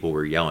time people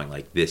were yelling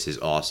like, "This is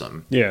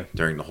awesome!" Yeah,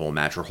 during the whole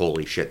match, or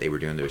 "Holy shit!" They were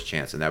doing those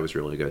chants, and that was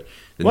really good.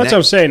 That's what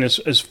I'm saying.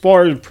 As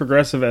far as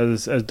progressive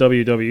as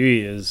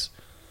WWE is,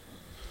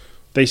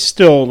 they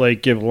still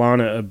like give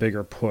Lana a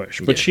bigger push.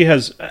 But she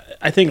has,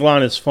 I think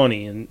Lana's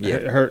funny, and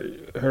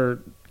her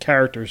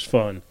character's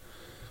fun.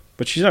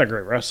 But she's not a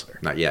great wrestler.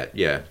 Not yet.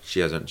 Yeah, she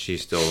hasn't.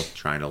 She's still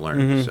trying to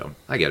learn. So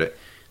I get it.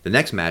 The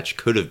next match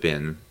could have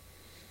been,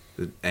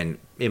 and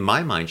in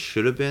my mind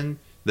should have been,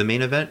 the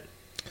main event.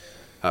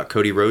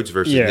 Cody Rhodes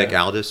versus Nick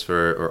Aldis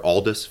for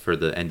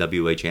the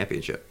NWA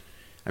Championship.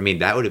 I mean,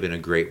 that would have been a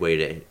great way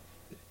to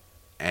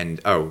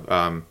end.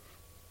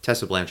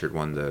 Tessa Blanchard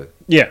won the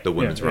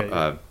women's.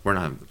 We're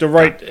not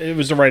It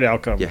was the right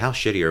outcome. Yeah, how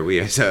shitty are we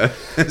as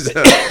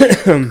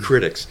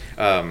critics?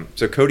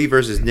 So Cody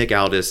versus Nick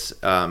Aldis.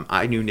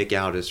 I knew Nick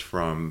Aldis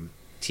from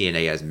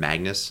TNA as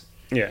Magnus.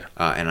 Yeah.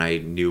 And I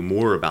knew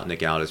more about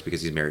Nick Aldis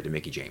because he's married to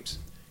Mickie James.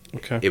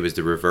 Okay. It was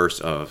the reverse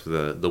of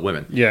the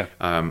women.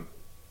 Yeah.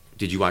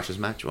 Did you watch this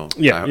match? Well,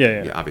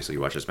 yeah. Obviously,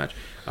 you watched this match.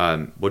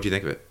 What do you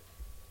think of it?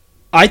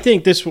 I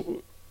think this.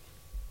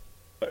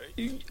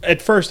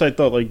 At first, I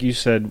thought, like you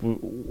said,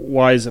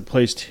 why is it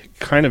placed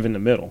kind of in the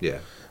middle? Yeah.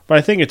 But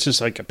I think it's just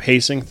like a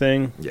pacing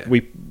thing. Yeah.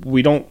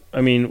 We don't.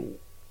 I mean,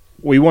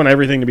 we want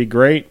everything to be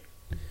great,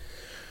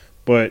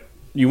 but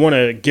you want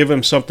to give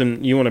them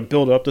something. You want to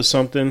build up to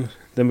something.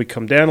 Then we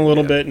come down a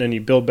little bit, and then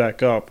you build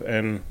back up.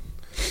 And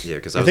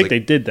because I think they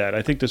did that.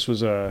 I think this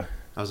was a.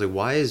 I was like,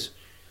 why is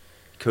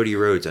Cody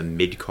Rhodes a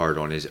mid card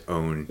on his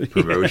own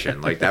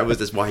promotion? Like that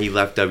was why he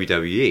left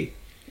WWE.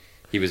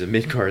 He was a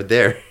mid card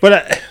there.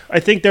 But I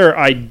think their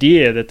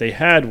idea that they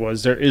had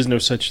was there is no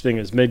such thing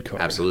as mid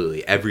card.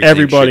 Absolutely,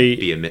 everybody should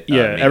be a mid.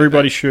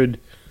 Everybody should.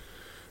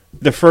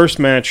 The first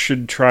match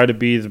should try to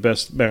be the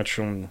best match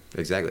on.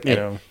 Exactly,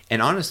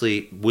 and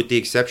honestly, with the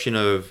exception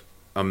of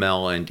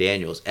Amel and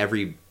Daniels,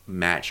 every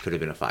match could have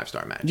been a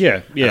 5-star match.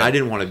 Yeah. And I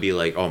didn't want to be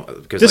like,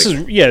 because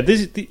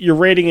you're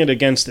rating it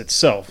against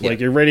itself. Yeah. Like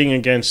you're rating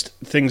against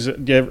things,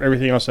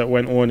 everything else that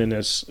went on in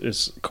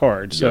this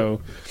card.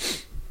 So,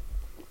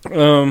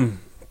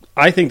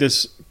 I think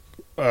this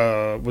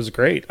was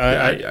great.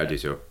 I do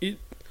too.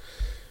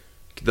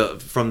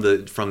 From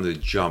the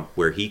jump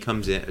where he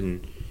comes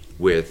in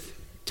with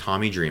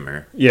Tommy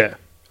Dreamer,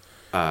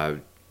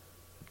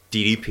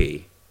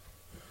 DDP,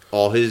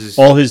 all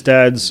his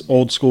dad's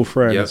old school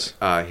friends.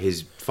 Yep.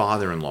 His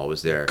father-in-law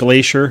was there.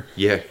 Glacier.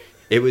 Yeah,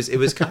 it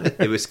was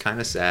kind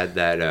of sad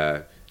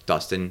that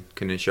Dustin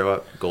couldn't show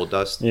up.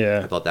 Goldust. Yeah,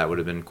 I thought that would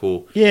have been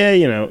cool.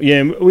 Yeah,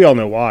 we all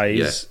know why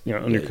he's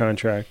under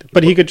contract,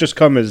 but he could just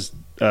come as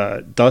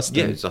Dustin.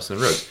 Yeah, it's Dustin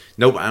Rhodes.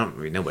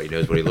 Nobody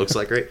knows what he looks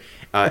like, right?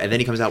 And then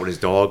he comes out with his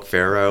dog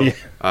Pharaoh.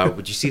 Yeah.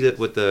 Would you see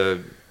what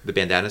the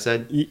bandana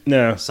said?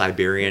 No.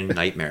 Siberian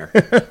Nightmare.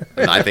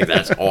 And I think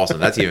that's awesome.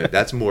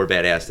 That's more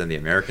badass than the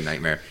American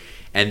Nightmare.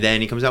 And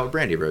then he comes out with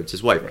Brandy Rhodes,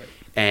 his wife. Right.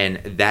 And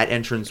that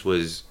entrance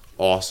was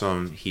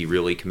awesome. He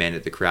really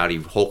commanded the crowd. He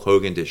Hulk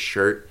Hogan'd his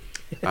shirt.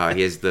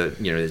 He has the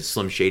his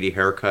Slim Shady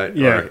haircut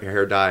or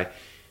hair dye.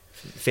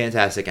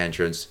 Fantastic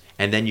entrance.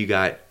 And then you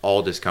got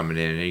Aldis coming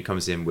in, and he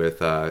comes in with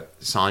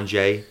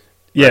Sanjay.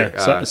 Yeah, right?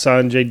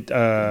 Sanjay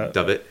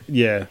Duvitt.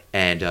 Yeah.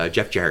 And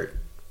Jeff Jarrett.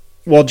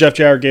 Well, Jeff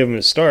Jarrett gave him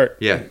his start.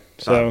 Yeah.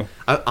 So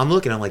I'm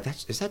looking. I'm like,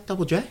 is that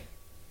Double J?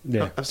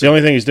 Yeah. It's the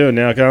only thing he's doing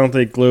now. I don't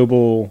think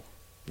Global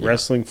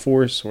Wrestling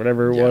Force,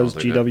 whatever it was,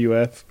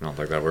 GWF. I don't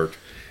think that worked.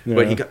 Yeah.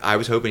 But I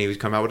was hoping he would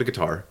come out with a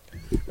guitar,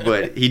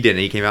 but he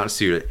didn't. He came out in a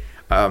suit.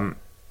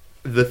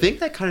 The thing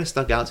that kind of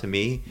stuck out to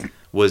me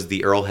was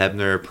the Earl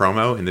Hebner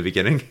promo in the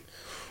beginning.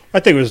 I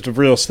think it was the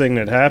realest thing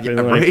that happened.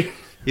 Yeah, right?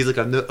 He's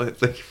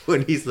like,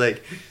 when he's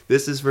like,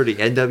 this is for the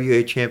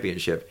NWA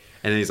Championship,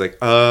 and then he's like,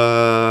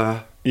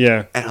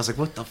 yeah. And I was like,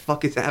 what the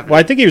fuck is happening? Well,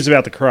 I think he was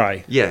about to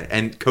cry. Yeah,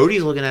 and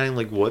Cody's looking at him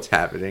like, what's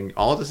happening?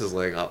 All this is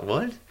like,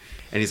 what?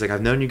 And he's like,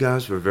 I've known you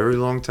guys for a very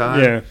long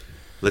time. Yeah.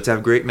 Let's have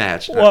a great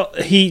match. Well,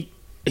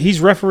 he's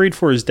refereed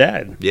for his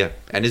dad. Yeah,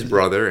 and his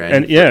brother,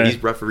 and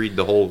he's refereed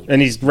the whole.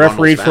 And he's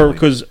refereed for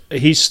because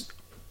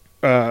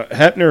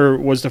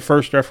Hebner was the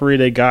first referee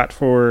they got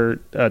for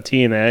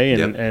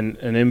TNA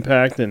and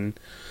Impact, and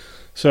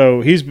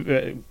so he's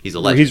a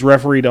legend. He's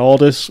refereed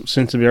Aldis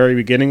since the very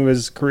beginning of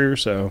his career.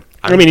 So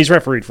I mean, he's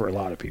refereed for a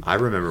lot of people. I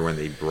remember when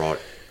they brought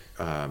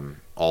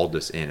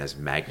Aldis in as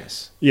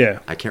Magnus. Yeah,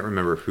 I can't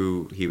remember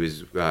who he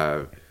was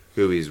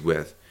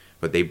with,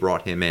 but they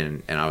brought him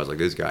in, and I was like,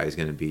 this guy is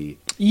going to be.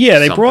 Yeah,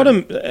 they brought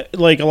him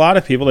like a lot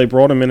of people. They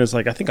brought him in as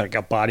like I think like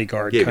a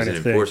bodyguard kind of thing.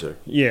 Enforcer.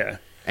 Yeah.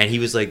 And he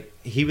was like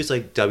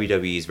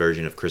WWE's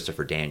version of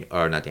Christopher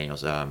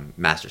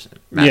Masterson.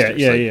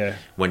 Yeah.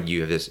 When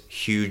you have this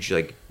huge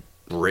like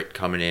Brit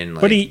coming in,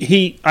 like, but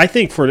he I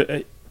think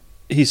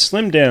he's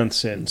slimmed down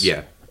since.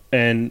 Yeah,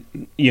 and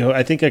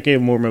I think that gave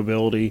him more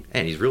mobility.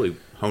 And he's really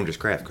honed his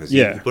craft because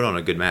he put on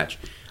a good match.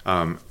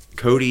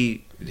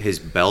 Cody, his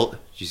belt.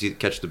 Did you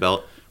catch the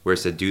belt where it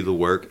said "Do the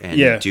work"?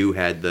 And Do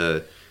had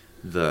the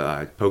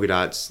polka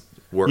dots.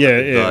 Work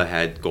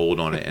had gold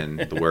on it, and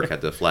the work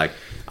had the flag.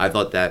 I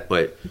thought that,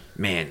 but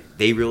man,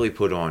 they really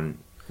put on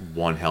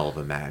one hell of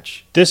a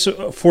match. This,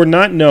 for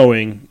not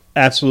knowing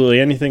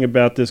absolutely anything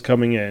about this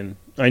coming in,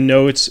 I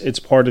know it's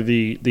part of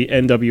the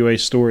NWA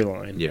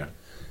storyline. Yeah,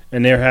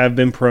 and there have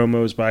been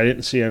promos, but I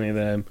didn't see any of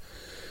them.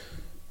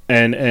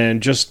 And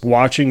just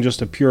watching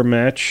just a pure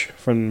match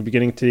from the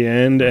beginning to the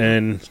end,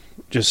 and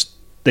just.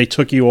 They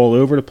took you all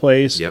over the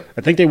place. Yep.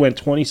 I think they went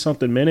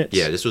 20-something minutes.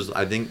 Yeah, this was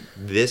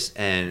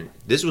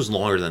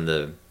longer than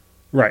the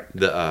right.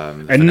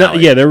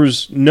 Finale. There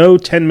was no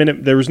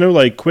 10-minute. There was no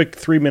like quick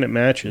 3-minute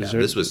matches. Yeah,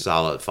 this was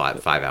solid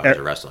 5 hours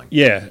of wrestling.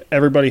 Yeah,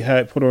 everybody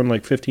had put on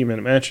like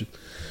 15-minute matches,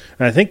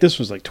 and I think this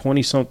was like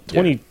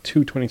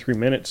 22, 23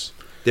 minutes.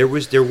 There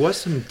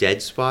was some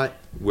dead spot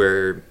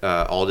where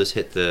Aldis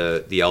hit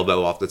the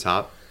elbow off the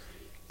top,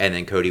 and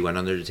then Cody went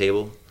under the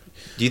table.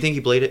 Do you think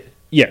he bladed?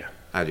 Yeah.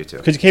 I do too.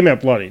 Because he came out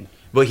bloodied.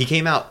 But he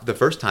came out the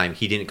first time.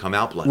 He didn't come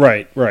out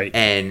bloodied. Right.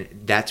 And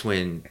that's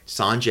when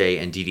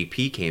Sanjay and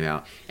DDP came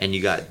out, and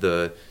you got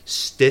the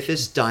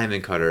stiffest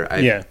diamond cutter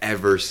I've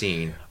ever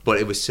seen.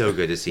 But it was so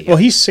good to see him. Well,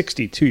 he's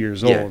 62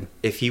 years old.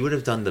 If he would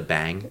have done the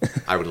bang,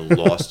 I would have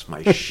lost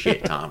my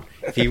shit, Tom.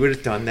 If he would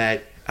have done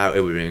that, it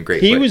would have been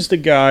great. He was the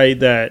guy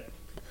that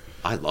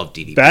I love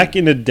DDP. Back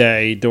in the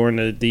day, during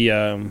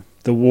the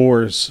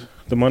wars,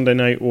 the Monday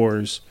Night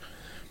Wars.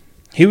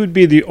 He would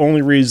be the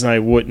only reason I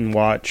wouldn't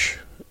watch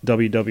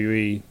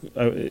WWE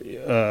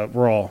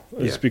Raw.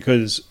 Is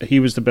because he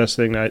was the best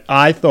thing.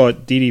 I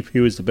thought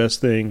DDP was the best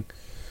thing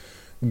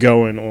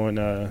going on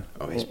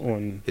his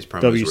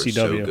promos WCW. Were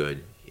so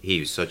good.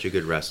 He was such a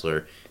good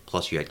wrestler.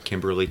 Plus, you had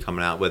Kimberly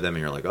coming out with him,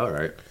 and you're like, all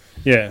right.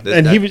 Yeah,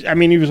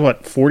 he was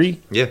what,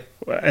 40? Yeah,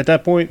 at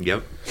that point.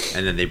 Yep.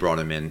 And then they brought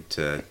him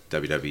into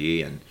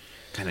WWE and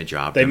kind of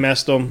jobbed him. They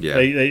messed him. Yeah.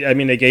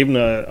 They gave him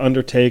the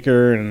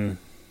Undertaker and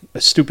a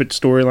stupid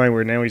storyline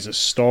where now he's a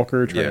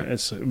stalker.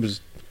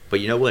 But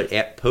you know what?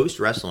 At post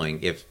wrestling,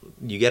 if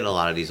you get a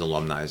lot of these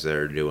alumni that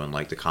are doing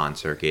like the con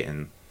circuit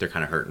and they're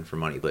kind of hurting for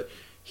money, but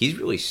he's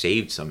really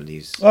saved some of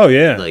these. Oh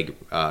yeah, like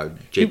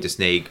Jake the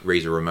Snake,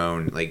 Razor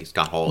Ramon, like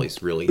Scott Hall.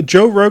 He's really.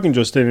 Joe Rogan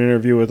just did an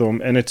interview with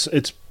him, and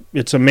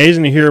it's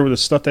amazing to hear the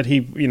stuff that he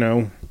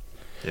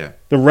the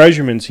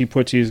regimens he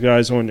puts these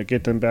guys on to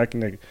get them back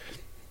in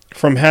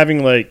from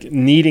having like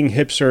needing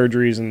hip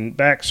surgeries and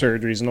back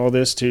surgeries and all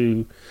this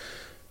to.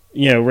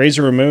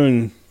 Razor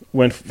Ramon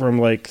went from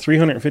like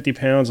 350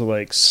 pounds of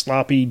like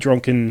sloppy,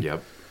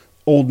 drunken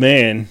old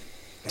man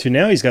to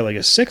now he's got like a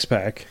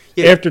 6-pack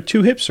after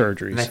 2 hip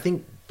surgeries. And I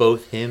think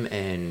both him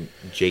and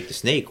Jake the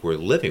Snake were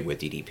living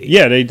with DDP.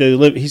 Yeah, they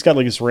live. He's got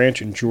like this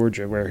ranch in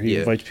Georgia where he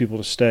invites people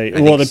to stay.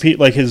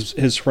 Like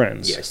his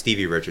friends. Yeah,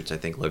 Stevie Richards I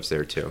think lives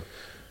there too.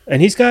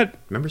 And he's got.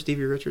 Remember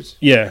Stevie Richards?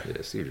 Yeah.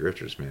 Yeah, Stevie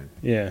Richards, man.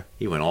 Yeah.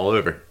 He went all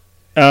over.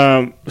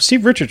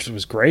 Steve Richards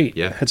was great.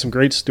 Yeah. Had some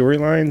great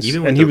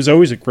storylines. And he was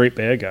always a great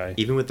bad guy.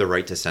 Even with the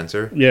right to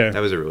censor. Yeah. That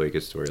was a really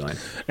good storyline.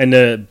 And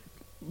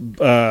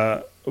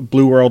the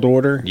Blue World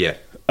Order. Yeah.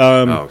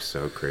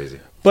 So crazy.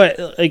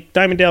 But like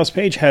Diamond Dallas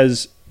Page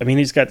has I mean,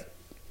 he's got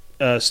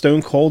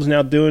Stone Cold's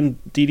now doing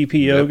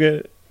DDP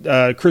yoga.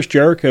 Chris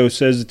Jericho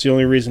says it's the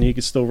only reason he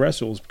could still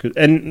wrestle is because,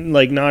 and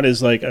like not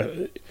as like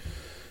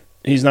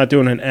he's not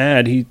doing an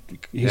ad. He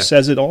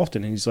says it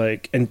often. He's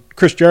like, and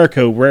Chris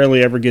Jericho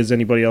rarely ever gives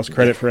anybody else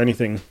credit for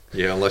anything.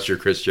 Yeah, unless you're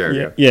Chris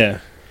Jericho. Yeah.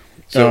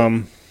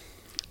 So,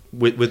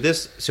 with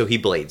this, so he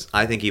blades.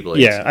 I think he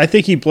blades. Yeah, I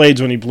think he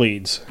blades when he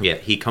bleeds. Yeah,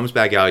 he comes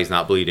back out. He's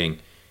not bleeding.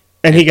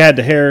 And he had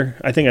the hair.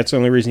 I think that's the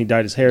only reason he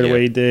dyed his hair the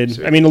way he did.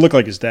 So, I mean, it looked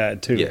like his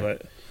dad too. Yeah.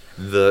 But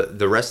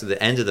the rest of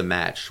the end of the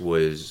match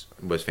was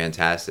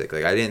fantastic.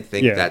 Like I didn't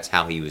think that's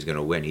how he was going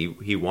to win.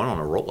 He won on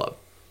a roll up,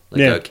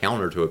 like a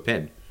counter to a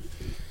pin.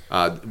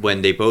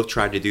 When they both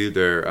tried to do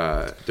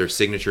their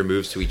signature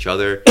moves to each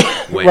other,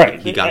 when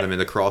he got them in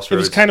the crossroads, it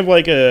was kind of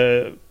like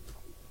they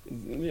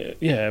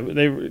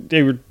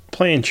were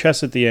playing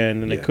chess at the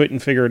end and they couldn't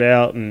figure it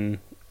out. And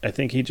I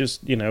think he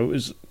just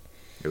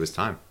it was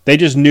time. They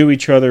just knew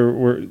each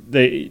other.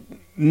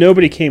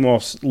 Nobody came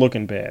off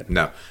looking bad.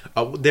 No,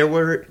 I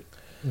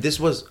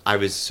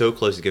was so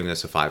close to giving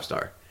this a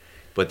 5-star,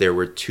 but there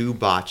were 2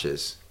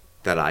 botches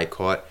that I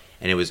caught,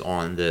 and it was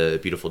on the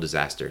Beautiful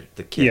Disaster,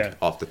 the kick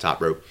off the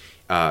top rope.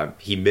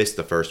 He missed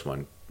the first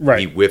one.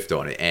 Right. He whiffed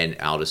on it, and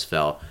Aldis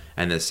fell.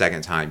 And the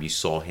second time, you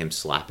saw him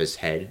slap his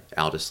head.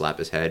 Aldis slap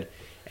his head,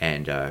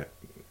 and I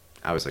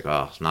was like,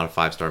 "Oh, it's not a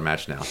 5-star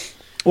match now."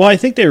 Well, I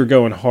think they were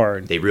going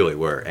hard. They really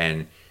were,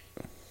 and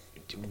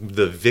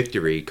the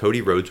victory,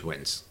 Cody Rhodes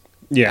wins.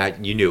 Yeah,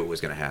 you knew it was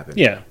going to happen.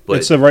 Yeah, but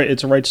it's a right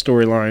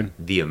storyline.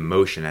 The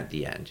emotion at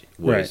the end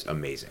was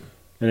amazing.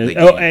 And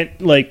and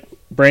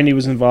Brandy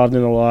was involved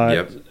in a lot.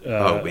 Yep.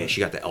 Oh man,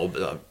 she got the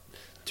elbow,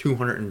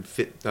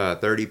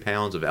 230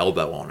 pounds of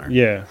elbow on her.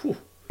 Yeah. Whew.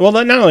 Well,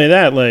 not only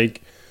that,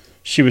 like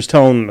she was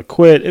telling him to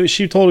quit.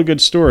 She told a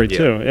good story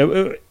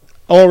too.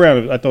 All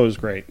around, I thought it was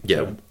great. Yeah,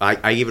 so.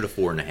 I gave it a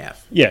 4.5.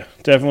 Yeah,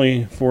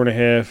 definitely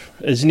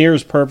 4.5. As near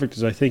as perfect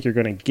as I think you're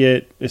going to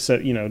get. It's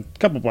a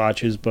couple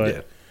botches,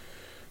 but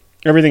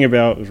everything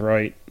about it was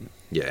right.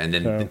 Yeah, and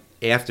then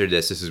after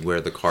this is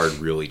where the card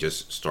really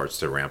just starts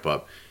to ramp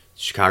up.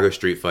 Chicago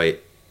Street Fight,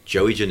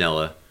 Joey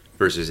Janela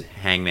versus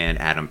Hangman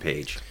Adam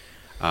Page.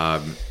 I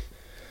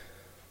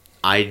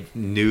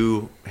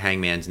knew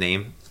Hangman's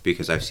name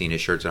because I've seen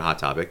his shirts at Hot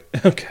Topic.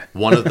 Okay.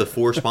 One of the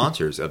 4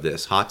 sponsors of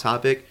this, Hot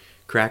Topic,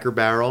 Cracker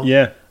Barrel,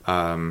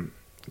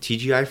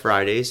 TGI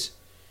Fridays,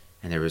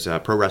 and there was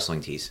Pro Wrestling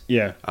Tees.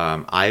 Yeah.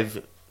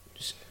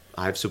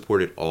 I've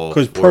supported all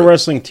because Pro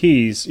Wrestling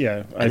Tees.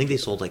 Yeah, I think they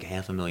sold like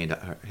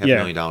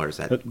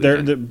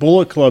 $500,000. The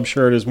Bullet Club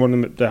shirt is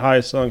one of the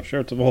highest selling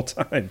shirts of all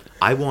time.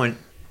 I want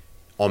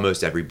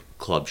almost every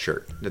club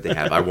shirt that they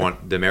have. I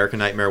want the American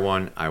Nightmare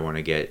one. I want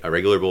to get a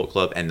regular Bullet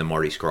Club and the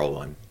Marty Scurll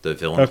one, the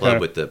Villain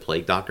Club with the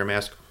Plague Doctor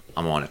mask.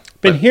 I'm on it.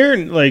 Been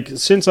hearing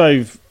since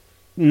I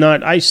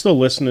still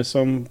listen to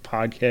some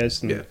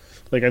podcasts and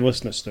I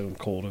listen to Stone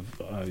Cold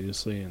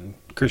obviously and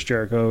Chris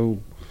Jericho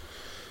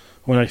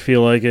when I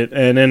feel like it,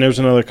 and then there's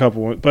another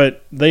couple,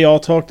 but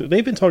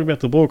they've been talking about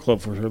the Bullet Club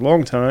for a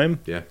long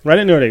time. Yeah, I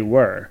didn't know they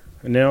were,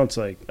 and now it's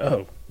like,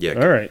 oh, yeah,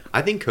 all right.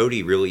 I think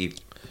Cody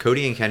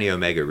and Kenny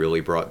Omega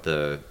really brought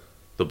the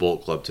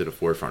Bullet Club to the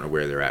forefront of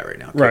where they're at right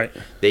now. Right.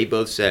 They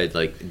both said,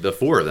 like, the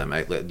 4 of them,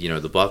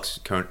 the Bucks,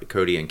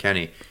 Cody and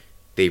Kenny,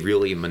 they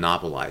really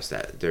monopolized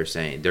that. They're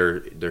saying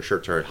their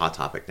shirts are at Hot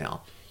Topic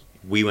now.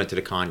 We went to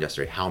the con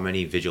yesterday. How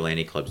many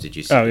vigilante clubs did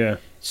you see? Oh, yeah.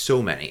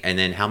 So many. And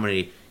then how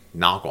many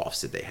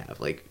knockoffs did they have?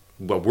 Like,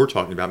 what we're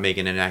talking about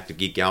making an Active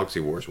Geek Galaxy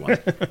Wars one.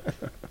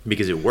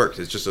 Because it works.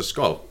 It's just a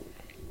skull.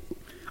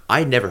 I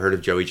had never heard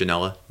of Joey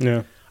Janela.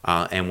 Yeah.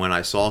 And when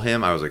I saw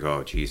him, I was like,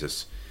 oh,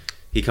 Jesus.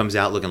 He comes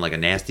out looking like a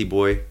nasty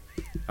boy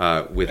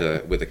with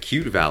a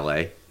cute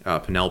valet,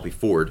 Penelope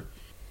Ford.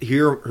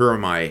 Here are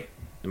my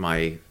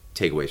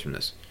takeaways from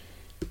this.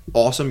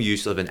 Awesome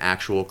use of an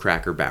actual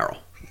Cracker Barrel.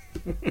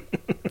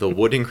 The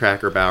wooden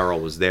Cracker Barrel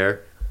was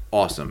there.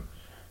 Awesome.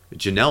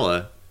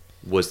 Janela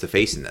was the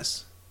face in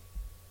this.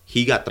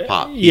 He got the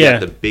pop. He got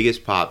the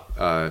biggest pop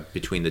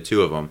between the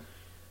 2 of them.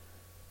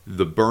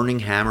 The burning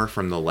hammer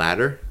from the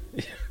ladder,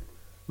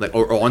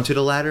 or onto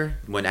the ladder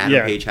when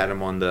Adam Page had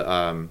him on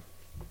the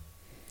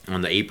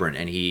apron,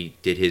 and he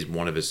did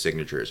one of his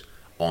signatures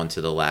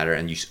onto the ladder,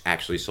 and you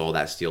actually saw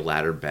that steel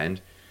ladder bend.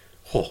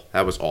 Oh,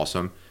 that was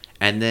awesome.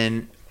 And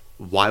then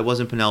why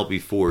wasn't Penelope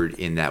Ford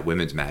in that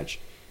women's match?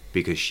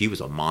 Because she was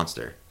a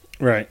monster.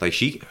 Right. Like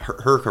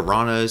her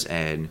Karanas,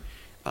 and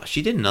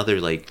she did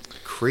another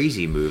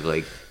crazy move,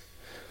 like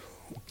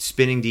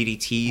spinning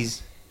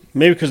DDTs.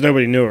 Maybe because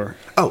nobody knew her.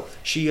 Oh,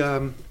 she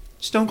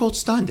Stone Cold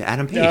stunned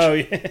Adam Page. Oh,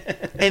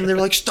 yeah. And they're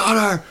like,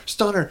 stunner.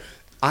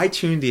 I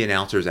tuned the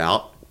announcers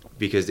out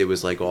because it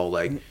was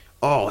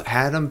oh,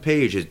 Adam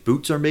Page, his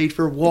boots are made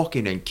for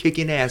walking and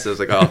kicking ass. I was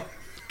like, oh,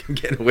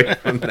 get away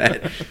from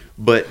that.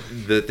 But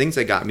the things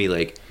that got me,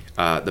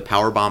 the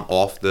power bomb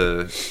off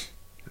the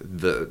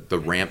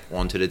ramp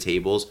onto the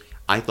tables,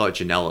 I thought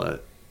Janela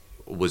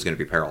was going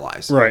to be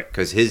paralyzed. Right.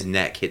 Because his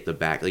neck hit the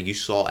back. Like, you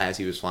saw as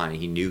he was flying,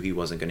 he knew he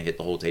wasn't going to hit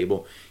the whole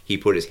table. He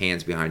put his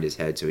hands behind his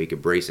head so he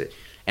could brace it.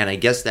 And I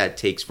guess that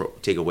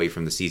take away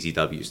from the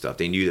CZW stuff.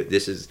 They knew that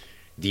this is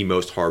the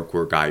most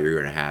hardcore guy you're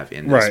going to have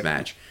in this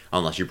match,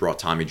 unless you brought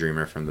Tommy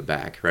Dreamer from the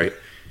back, right?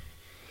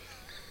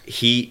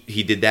 He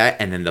did that,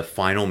 and then the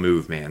final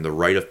move, man, the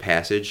rite of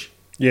passage.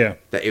 Yeah.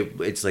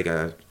 It's like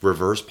a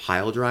reverse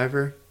pile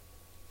driver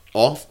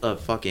off a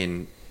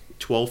fucking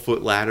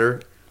 12-foot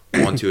ladder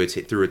onto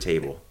through a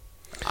table.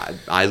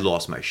 I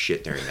lost my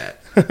shit during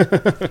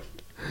that.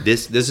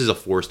 This is a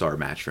 4-star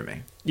match for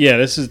me. Yeah,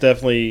 this is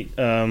definitely.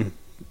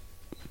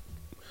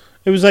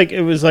 It was like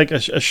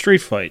a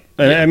street fight.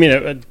 Yeah. I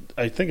mean,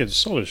 I think it's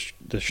sort of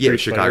the street fight.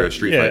 Chicago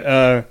street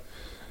fight.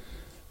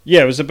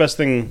 Yeah, it was the best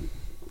thing.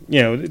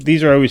 You know,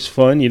 these are always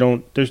fun.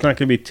 There's not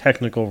going to be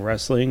technical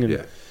wrestling,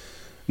 and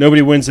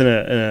nobody wins in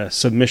a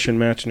submission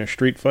match in a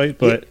street fight.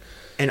 But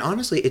and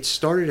honestly, it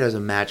started as a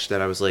match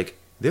that I was like,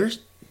 "There's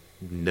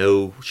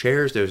no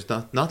chairs. There's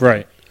nothing."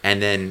 Right.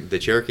 And then the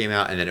chair came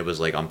out, and then it was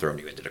like, I'm throwing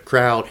you into the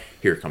crowd.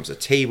 Here comes a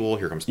table.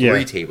 Here comes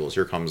 3 tables.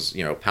 Here comes,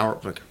 power.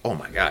 Like, oh,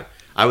 my God.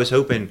 I was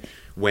hoping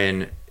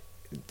when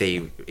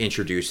they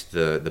introduced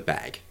the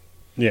bag,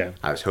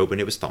 I was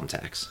hoping it was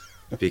thumbtacks.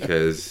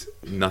 Because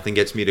nothing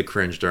gets me to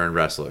cringe during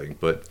wrestling,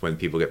 but when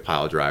people get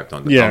pile drived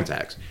on the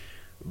thumbtacks.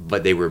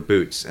 But they were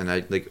boots. And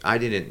I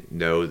didn't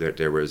know that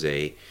there was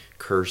a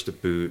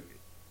cursed boot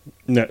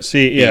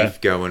beef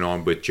going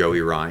on with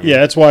Joey Ryan. Yeah,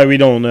 that's why we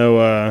don't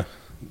know...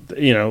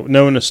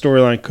 knowing the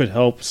storyline could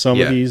help some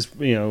of these,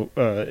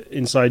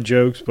 inside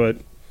jokes, but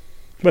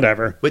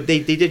whatever. But they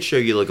did show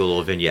you like a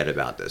little vignette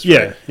about this,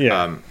 right?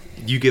 Yeah.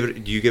 Do you give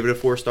it a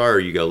 4-star, or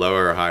you go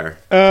lower or higher?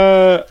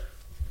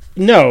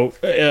 No.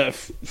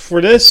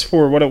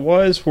 For what it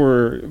was,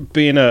 for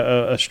being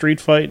a street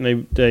fight,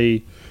 and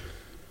they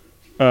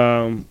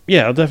I'll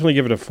definitely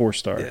give it a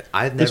 4-star.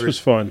 Yeah, this was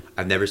fun.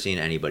 I've never seen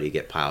anybody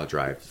get pile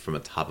drived from the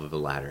top of a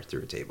ladder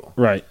through a table.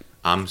 Right.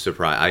 I'm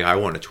surprised. I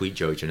want to tweet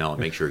Joey Janela and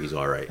make sure he's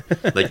all right.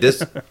 Like,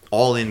 this,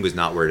 All In was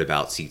not worried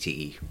about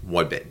CTE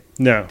one bit.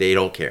 No. They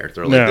don't care.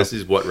 They're like, this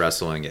is what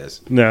wrestling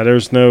is. No,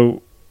 there's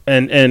no...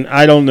 And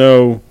I don't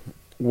know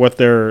what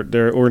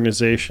their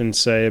organizations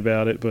say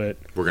about it, but...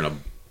 We're going to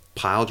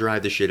pile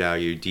drive the shit out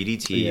of you,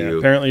 DDT you,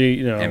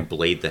 apparently, and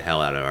blade the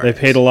hell out of our They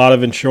paid a lot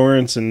of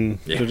insurance, and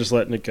they're just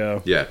letting it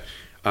go. Yeah.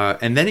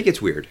 And then it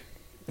gets weird.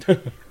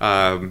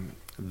 I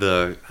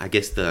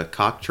guess the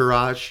cock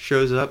tourage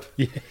shows up.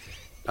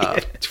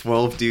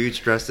 12 dudes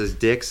dressed as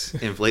dicks,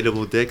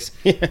 inflatable dicks,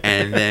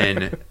 and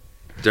then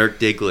Dirk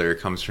Diggler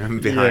comes from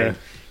behind.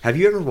 Have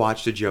you ever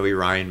watched a Joey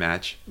Ryan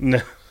match?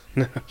 No.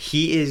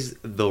 He is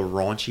the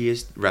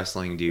raunchiest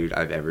wrestling dude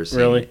I've ever seen.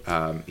 Really?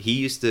 He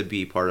used to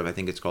be part of, I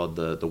think it's called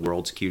the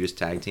World's Cutest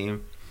Tag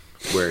Team,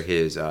 where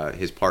his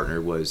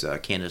partner was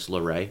Candice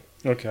LeRae.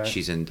 Okay.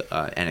 She's in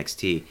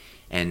NXT,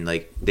 and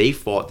like they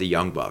fought the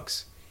Young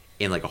Bucks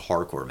in like a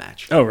hardcore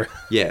match. Oh, really?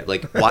 Yeah,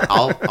 like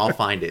I'll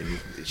find it.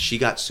 And she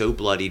got so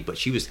bloodied, but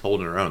she was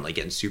holding her own, like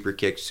getting super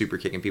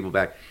kicking people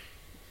back.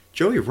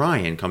 Joey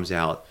Ryan comes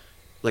out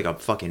like a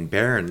fucking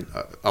Baron,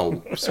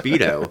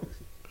 Speedo,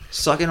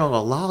 sucking on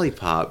a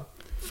lollipop,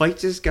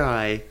 fights this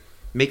guy,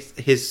 makes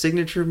his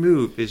signature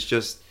move is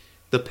just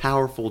the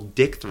powerful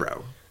dick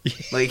throw.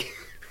 Like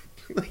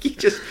he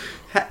just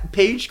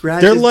Paige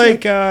grabs. They're his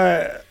like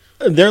dick.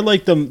 They're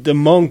like the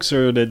monks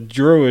or the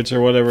druids or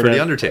whatever. For the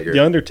Undertaker.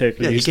 The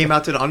Undertaker. Yeah, he came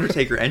out to the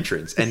Undertaker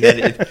entrance, and then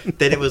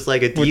it was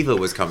like a diva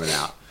was coming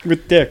out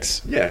with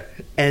dicks. Yeah,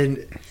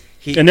 and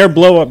they're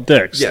blow up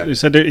dicks. Yeah, he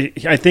said.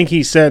 I think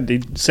he sent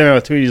out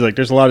a tweet. He's like,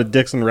 "There's a lot of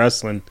dicks in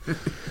wrestling."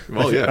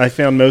 Well, yeah, I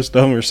found most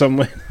of them or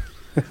something.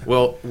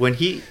 Well,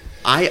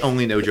 I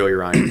only know Joey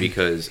Ryan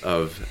because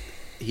of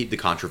the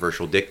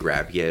controversial dick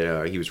grab.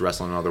 He was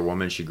wrestling another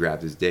woman. She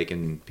grabbed his dick,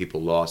 and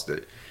people lost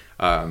it.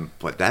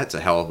 But that's a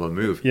hell of a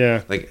move.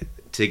 Yeah. Like,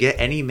 to get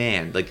any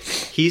man, like,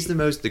 he's the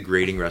most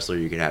degrading wrestler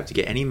you could have. To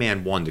get any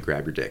man, 1, to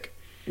grab your dick.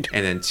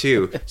 And then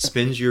 2,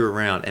 spins you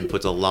around and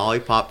puts a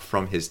lollipop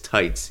from his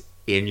tights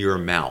in your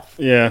mouth.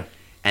 Yeah.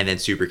 And then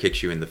super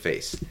kicks you in the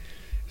face.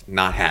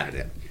 Not having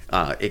it.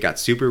 It got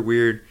super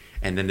weird,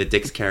 and then the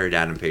dicks carried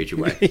Adam Page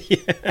away.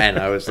 Yeah. And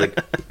I was like,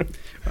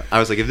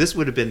 if this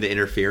would have been the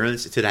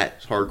interference to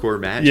that hardcore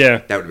match,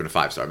 that would have been a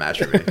 5-star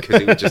match for me,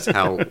 because it was just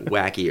how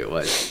wacky it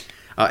was.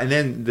 And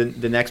then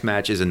the next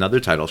match is another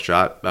title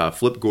shot.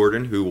 Flip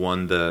Gordon, who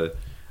won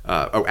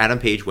Adam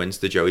Page wins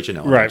the Joey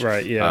Janela match.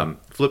 Right, yeah.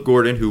 Flip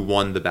Gordon, who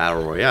won the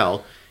Battle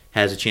Royale,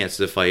 has a chance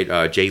to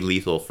fight Jay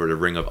Lethal for the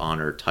Ring of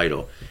Honor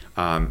title.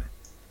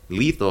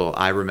 Lethal,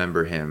 I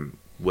remember him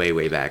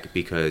way back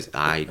because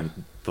I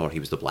thought he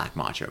was the Black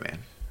Macho Man.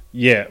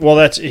 Yeah, well,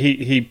 that's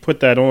he put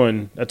that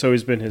on. That's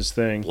always been his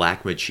thing.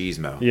 Black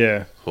Machismo.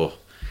 Yeah. Oh.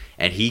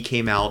 And he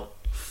came out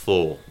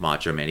full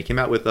Macho Man. He came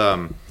out with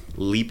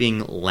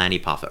Leaping Lanny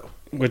Poffo,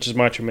 which is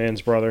Macho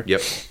Man's brother.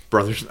 Yep,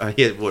 brothers.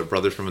 He had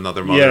brothers from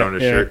another mother on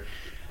his shirt.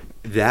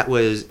 That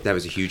was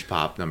a huge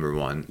pop. Number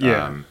one.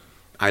 Yeah.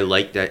 I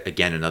like that,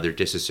 again, another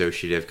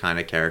disassociative kind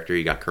of character.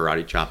 He got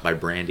karate chopped by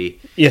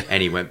Brandy. Yeah.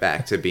 And he went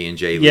back to being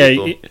Jay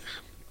Lethal. Yeah,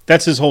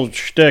 that's his whole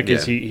shtick,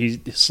 is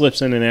he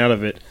slips in and out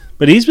of it.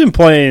 But he's been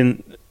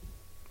playing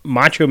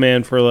Macho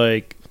Man for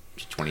like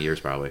 20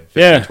 years, probably.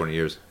 15, 20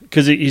 years.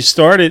 Because he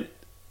started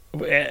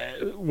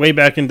way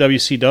back in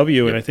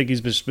WCW, and I think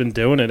he's just been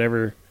doing it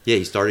ever. Yeah,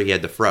 he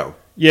had the fro.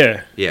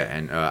 Yeah. Yeah,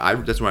 and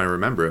that's when I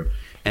remember him.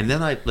 And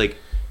then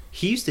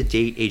he used to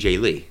date AJ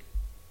Lee.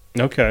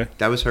 Okay.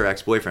 That was her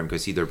ex-boyfriend,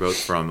 because they're both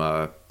from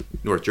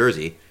North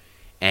Jersey.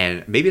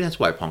 And maybe that's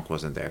why Punk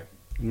wasn't there.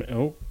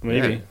 Oh,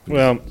 maybe. Yeah.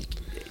 Well,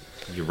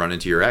 you run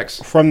into your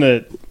ex. From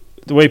the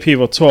way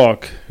people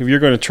talk, if you're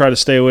going to try to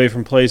stay away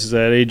from places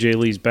that AJ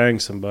Lee's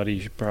banged somebody,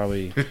 you should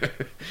probably...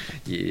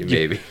 yeah,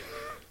 maybe.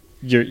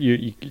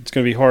 It's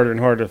going to be harder and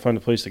harder to find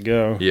a place to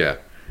go. Yeah.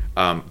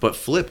 But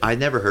Flip, I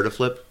never heard of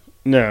Flip.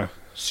 No.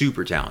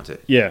 Super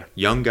talented. Yeah.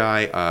 Young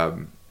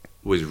guy,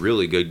 was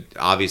really good.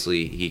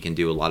 Obviously, he can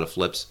do a lot of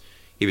flips.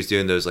 He was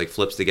doing those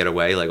flips to get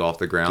away, off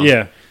the ground.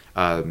 Yeah.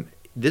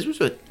 This was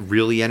a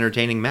really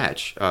entertaining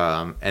match.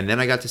 And then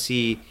I got to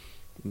see...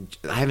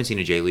 I haven't seen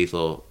a Jay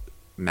Lethal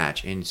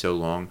match in so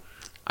long.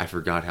 I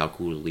forgot how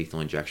cool the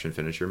Lethal Injection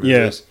finisher move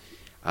is.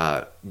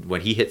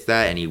 When he hits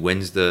that and he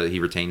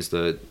retains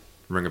the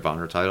Ring of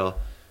Honor title,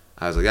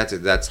 I was like,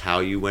 that's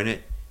how you win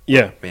it.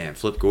 Yeah. But, man,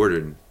 Flip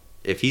Gordon,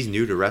 if he's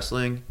new to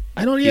wrestling,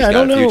 I don't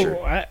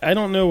know. I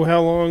don't know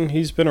how long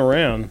he's been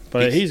around,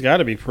 but he's got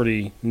to be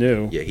pretty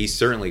new. Yeah, he's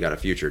certainly got a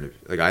future.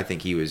 I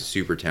think he was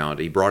super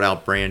talented. He brought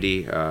out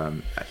Brandy.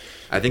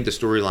 I think the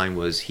storyline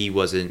was he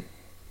wasn't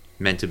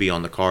meant to be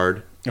on the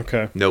card.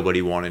 Okay.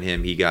 Nobody wanted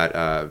him. He got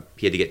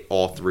he had to get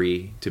all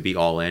three to be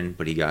all in,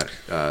 but he got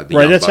the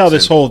right. That's how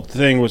this whole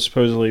thing was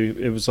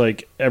supposedly. It was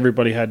like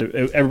everybody had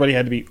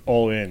to be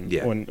all in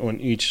on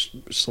each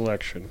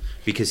selection,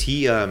 because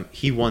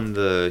he won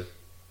the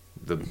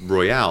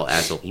Royale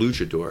as a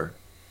luchador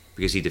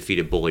because he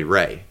defeated Bully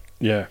Ray.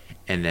 Yeah.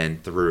 And then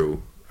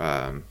threw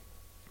Bully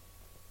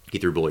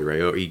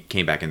Ray. He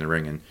came back in the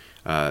ring and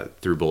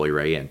threw Bully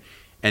Ray in.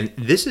 And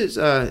this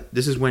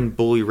is when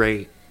Bully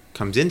Ray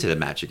comes into the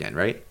match again,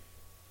 right?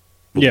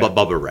 Yeah.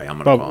 Bubba Ray, I'm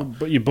going to call him.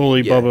 But you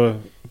bully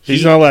Bubba.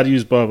 He's not allowed to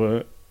use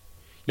Bubba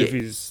if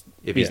he's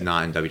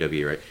not in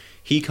WWE, right?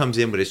 He comes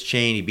in with his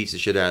chain, he beats the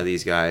shit out of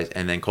these guys,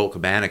 and then Colt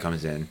Cabana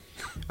comes in.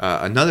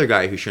 Another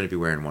guy who shouldn't be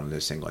wearing one of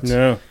those singlets.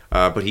 No.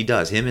 But he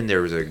does. Him and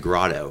there was a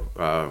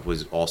Grotto,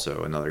 was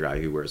also another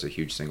guy who wears a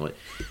huge singlet.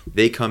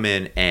 They come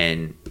in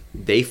and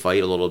they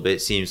fight a little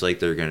bit. Seems like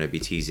they're going to be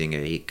teasing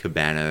a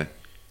Cabana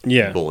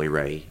Bully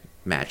Ray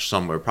match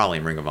somewhere, probably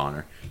in Ring of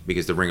Honor,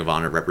 because the Ring of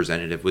Honor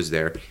representative was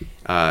there.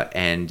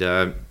 And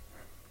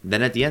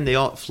then at the end, they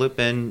all Flip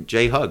and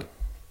Jay hug.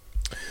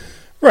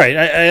 Right.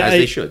 As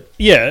they should.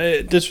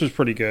 Yeah, this was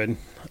pretty good.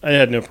 I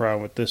had no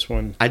problem with this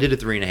one. I did a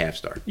 3.5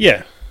 star.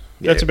 Yeah.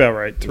 That's about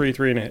right.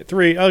 3.5.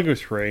 3. I'll go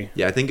 3.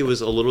 Yeah, I think it was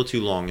a little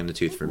too long in the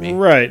tooth for me.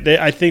 Right.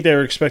 I think they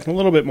were expecting a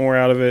little bit more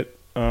out of it.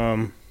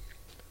 A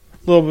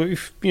little bit,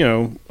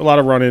 a lot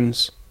of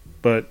run-ins,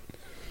 but.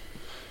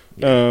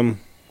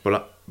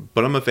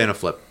 But I'm a fan of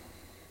Flip,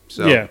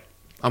 so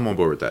I'm on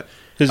board with that.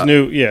 His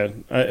new,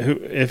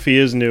 if he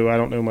is new, I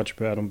don't know much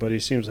about him, but he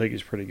seems like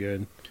he's pretty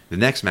good. The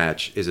next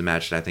match is a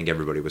match that I think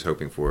everybody was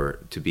hoping for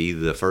to be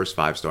the first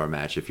 5-star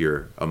match if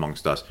you're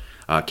amongst us.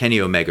 Kenny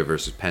Omega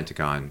versus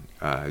Pentagon.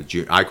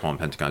 I call him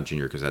Pentagon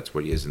Jr. because that's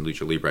what he is in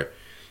Lucha Libre.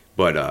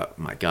 But,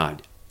 my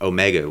God,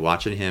 Omega,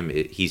 watching him,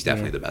 he's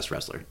definitely the best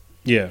wrestler.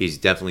 Yeah. He's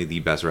definitely the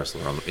best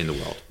wrestler in the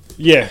world.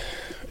 Yeah.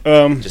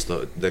 Just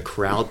the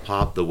crowd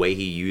pop, the way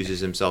he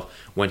uses himself.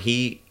 When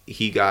he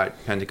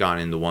got Pentagon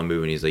in the one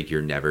move and he's like,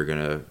 "You're never going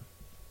to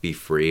be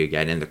free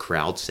again," and the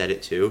crowd said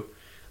it too.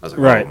 I was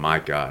like, oh my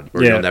God,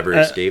 or you'll never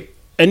escape.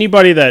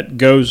 Anybody that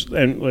goes,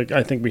 and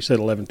I think we said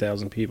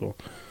 11,000 people,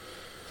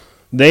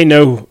 they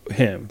know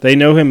him. They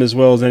know him as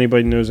well as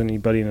anybody knows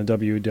anybody in the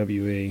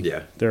WWE.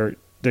 Yeah.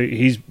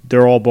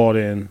 They're all bought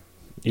in.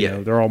 You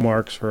know, they're all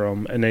marks for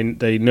him, and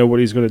they know what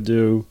he's going to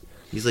do.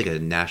 He's like a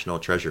national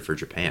treasure for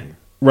Japan.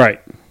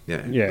 Right.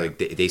 Yeah. Like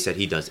they said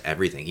he does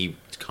everything. He's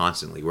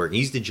constantly working.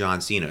 He's the John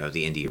Cena of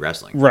the indie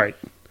wrestling. Right.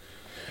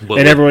 But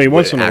and everybody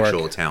wants him to work.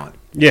 Actual talent.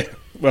 Yeah.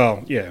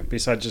 Well, yeah,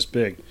 besides just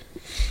big.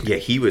 Yeah,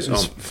 he was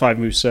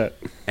 5-move set.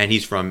 And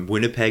he's from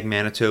Winnipeg,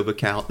 Manitoba,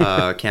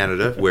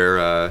 Canada, where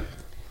I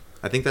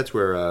think that's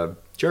where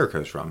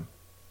Jericho's from.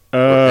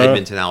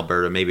 Edmonton,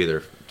 Alberta. Maybe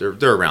they're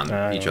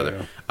around each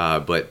other.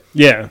 But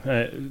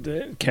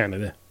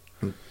Canada.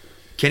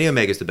 Kenny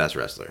Omega's the best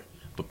wrestler,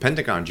 but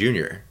Pentagon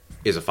Jr.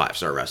 is a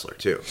 5-star wrestler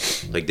too.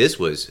 Like, this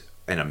was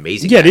an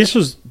amazing match.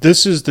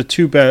 This is the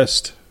two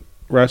best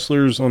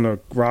wrestlers on the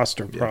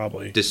roster,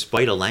 probably.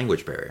 Despite a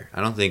language barrier.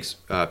 I don't think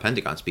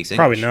Pentagon speaks English.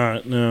 Probably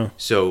not, no.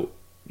 So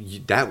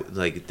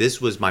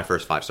this was my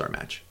first 5-star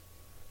match.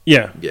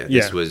 Yeah. Yeah,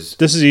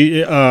 this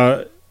is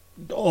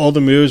all the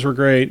moves were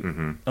great.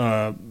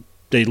 Mm-hmm.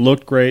 They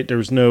looked great. There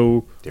was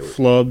no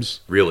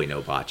flubs. Really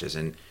no botches.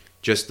 And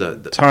Just the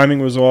timing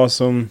was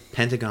awesome.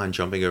 Pentagon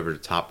jumping over the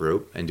top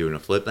rope and doing a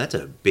flip. That's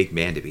a big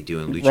man to be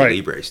doing lucha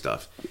libre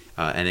stuff.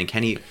 And then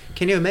Kenny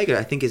Omega,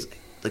 I think, is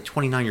like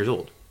 29 years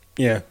old.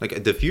 Yeah.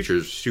 Like, the future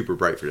is super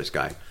bright for this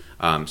guy.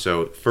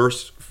 So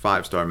first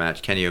 5-star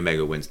match, Kenny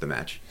Omega wins the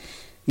match.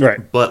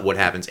 Right. But what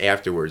happens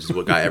afterwards is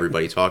what got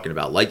everybody talking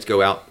about. Lights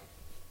go out.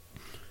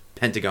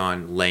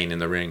 Pentagon laying in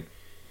the ring.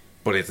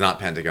 But it's not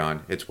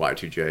Pentagon. It's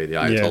Y2J, the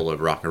Ayatollah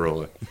of Rock and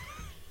Roll.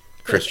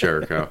 Chris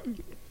Jericho.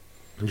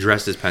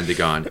 Dressed as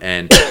Pentagon.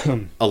 And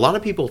a lot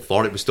of people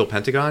thought it was still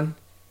Pentagon.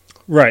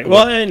 Right.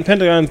 Well, and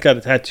Pentagon's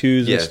got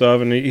tattoos and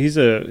stuff, and he's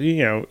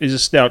a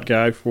stout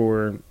guy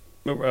for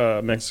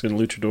Mexican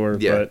luchador.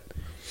 Yeah.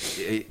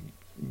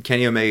 But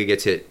Kenny Omega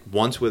gets hit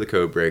once with a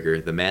code breaker.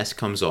 The mask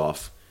comes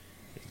off.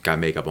 Got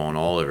makeup on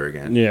all over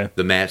again. Yeah.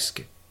 The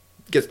mask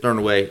gets thrown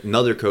away.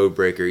 Another code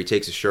breaker. He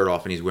takes his shirt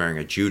off, and he's wearing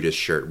a Judas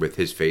shirt with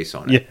his face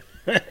on it.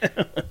 Yeah.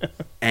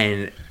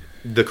 And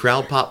the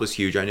crowd pop was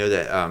huge. I know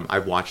that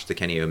I've watched the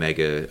Kenny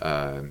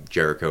Omega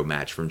Jericho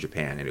match from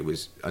Japan, and it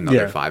was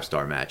another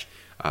 5-star match.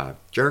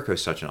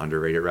 Jericho's such an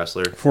underrated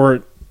wrestler.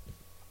 For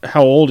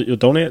how old?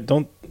 Don't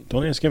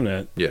ask him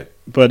that. Yeah.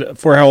 But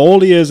for how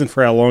old he is and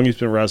for how long he's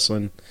been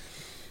wrestling,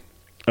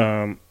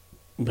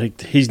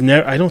 like he's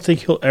never. I don't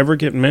think he'll ever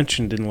get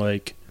mentioned in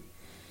like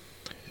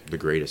the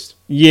greatest.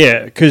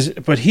 Yeah,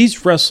 but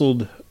he's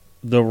wrestled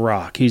The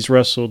Rock. He's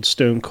wrestled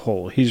Stone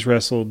Cold. He's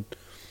wrestled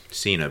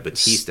Cena,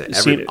 Batista,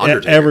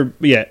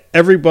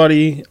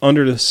 everybody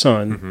under the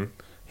sun. Mm-hmm.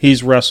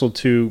 He's wrestled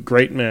 2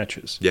 great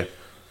matches. Yeah.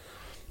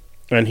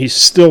 And he's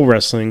still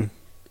wrestling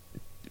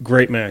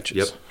great matches.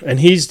 Yep. And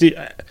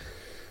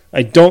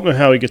I don't know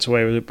how he gets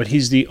away with it, but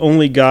he's the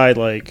only guy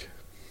like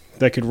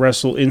that could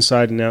wrestle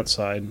inside and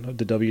outside of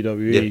the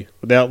WWE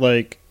without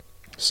like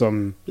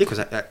some. Yeah, because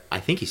I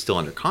think he's still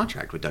under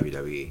contract with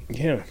WWE.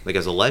 Yeah. Like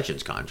as a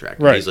Legends contract.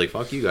 Right. He's like,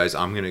 fuck you guys,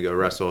 I'm going to go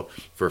wrestle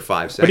for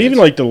 5 seconds. But even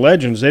like the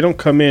Legends, they don't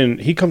come in.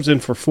 He comes in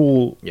for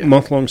full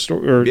month-long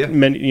story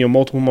or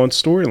multiple month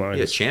storylines.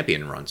 Yeah,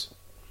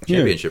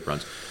 championship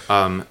runs.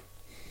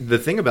 The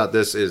thing about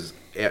this is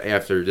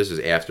after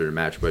the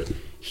match, but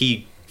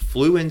he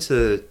flew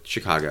into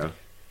Chicago,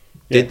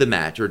 did the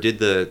match or did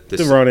the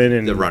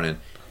run-in,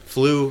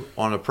 flew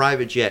on a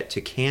private jet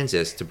to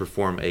Kansas to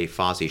perform a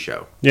Fozzy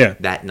show. Yeah,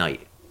 that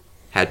night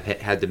had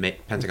the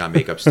Pentagon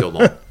makeup still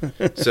on,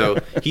 so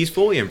he's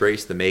fully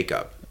embraced the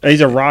makeup.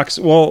 He's a rock.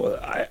 Well,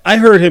 I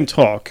heard him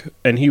talk,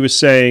 and he was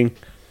saying,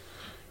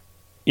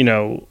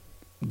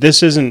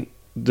 this isn't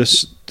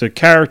the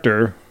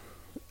character.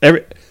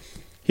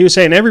 He was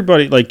saying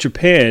everybody, like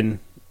Japan,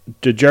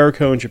 the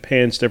Jericho in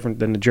Japan is different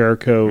than the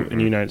Jericho in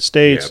the United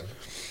States.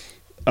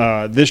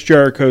 Yep. This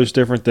Jericho is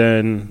different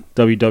than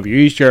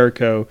WWE's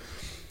Jericho.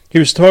 He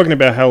was talking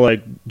about how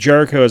like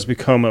Jericho has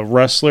become a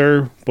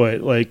wrestler,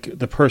 but like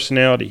the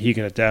personality he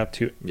can adapt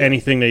to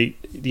anything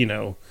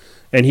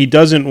and he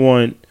doesn't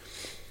want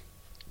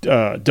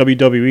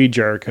WWE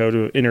Jericho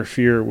to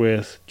interfere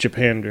with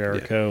Japan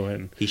Jericho,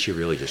 and he should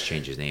really just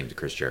change his name to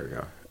Chris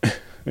Jericho.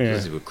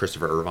 Yeah.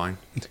 Christopher Irvine.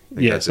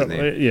 That's his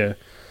name. Yeah.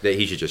 That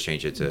he should just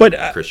change it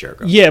to Chris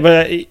Jericho. Yeah,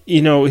 but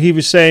he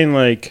was saying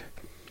like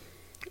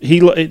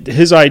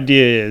his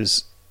idea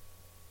is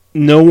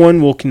no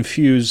one will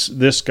confuse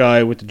this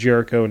guy with the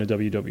Jericho and the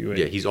WWE.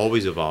 Yeah, he's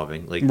always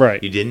evolving. Like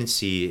you didn't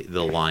see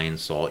the Lion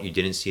Salt, you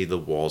didn't see the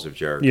Walls of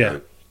Jericho. Yeah.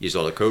 You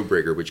saw the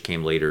Codebreaker, which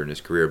came later in his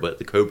career, but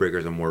the Codebreaker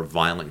is a more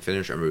violent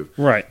finisher move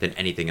than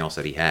anything else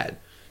that he had.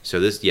 So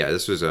this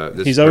was a.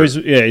 He's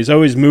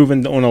always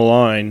moving on a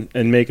line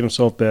and making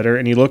himself better,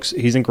 and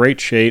he's in great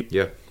shape.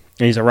 Yeah,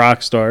 and he's a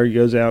rock star. He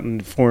goes out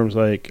and performs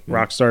like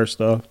rock star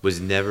stuff. Was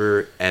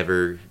never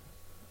ever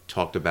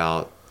talked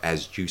about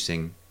as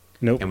juicing.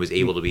 Nope. And was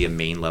able to be a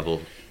main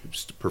level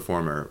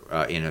performer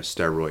in a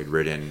steroid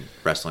ridden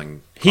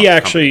wrestling. He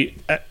actually,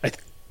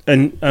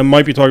 and I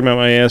might be talking about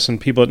my ass,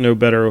 and people that know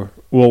better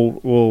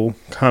will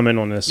comment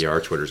on this. Yeah,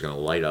 our Twitter's going to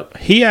light up.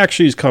 He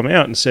actually has come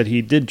out and said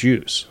he did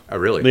juice. Oh,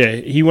 really?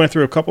 Yeah, he went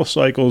through a couple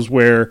cycles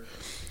where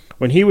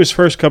when he was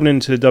first coming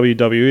into the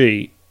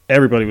WWE,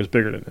 everybody was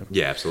bigger than him.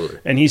 Yeah, absolutely.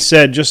 And he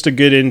said just to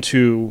get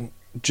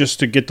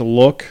the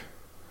look,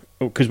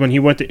 because when he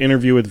went to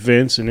interview with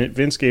Vince, and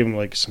Vince gave him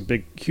like some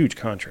huge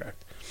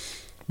contract.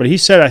 But he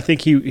said, I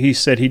think he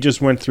said he just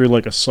went through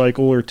like a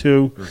cycle or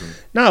two,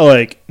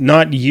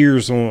 not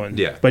years on.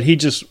 Yeah. But he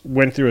just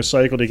went through a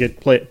cycle to get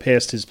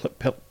past his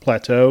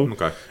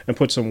plateau and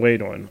put some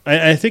weight on.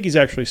 I think he's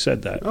actually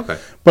said that. Okay.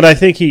 But I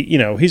think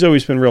he's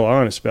always been real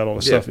honest about all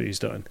the stuff that he's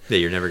done. Yeah,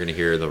 you're never going to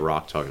hear The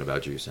Rock talking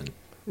about juicing.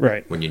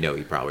 Right. When he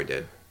probably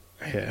did.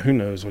 Yeah, who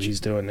knows what he's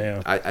doing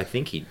now. I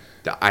think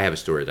I have a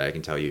story that I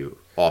can tell you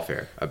off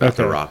air about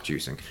The Rock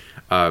juicing.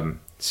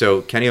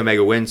 So Kenny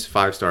Omega wins,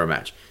 5-star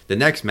match. The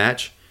next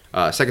match,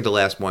 second to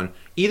last one,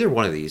 either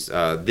one of these,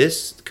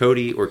 this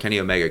Cody or Kenny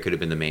Omega could have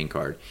been the main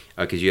card.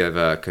 Because you have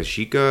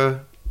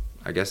Kashika,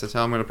 I guess that's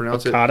how I'm going to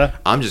pronounce Okada?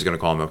 it. I'm just going to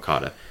call him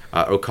Okada.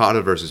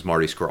 Okada versus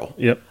Marty Scurll.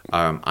 Yep.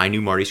 I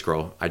knew Marty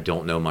Scurll. I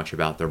don't know much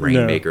about the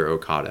Rainmaker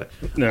Okada.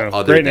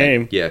 No, great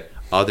name. Yeah.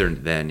 other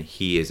than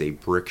he is a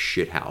brick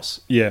shit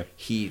house. Yeah.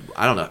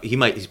 I don't know.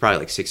 He's probably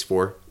like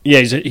 6'4".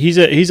 Yeah,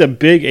 he's a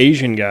big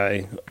Asian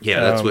guy.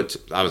 Yeah, that's what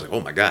I was like. Oh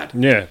my god.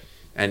 Yeah.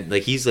 And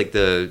like he's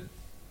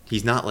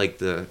not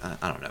like I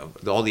don't know.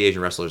 All the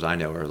Asian wrestlers I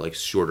know are like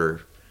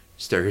shorter,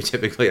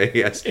 stereotypically, I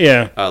guess.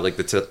 Yeah. Like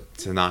the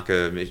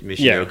Tanaka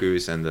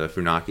Michinoku's and the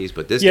Funakis,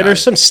 but this guy,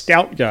 there's some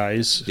stout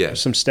guys. Yeah.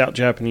 Some stout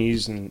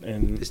Japanese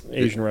and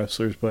Asian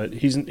wrestlers, but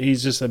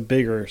he's just a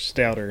bigger,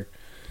 stouter.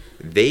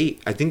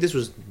 I think this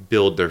was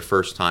billed their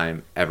first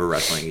time ever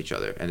wrestling each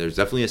other, and there's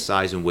definitely a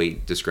size and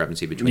weight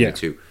discrepancy between the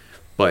two.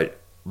 But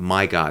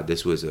my God,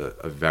 this was a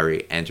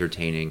very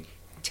entertaining,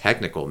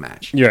 technical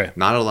match. Yeah.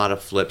 Not a lot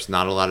of flips,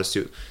 not a lot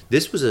of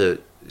This was a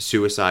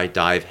suicide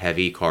dive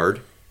heavy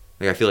card.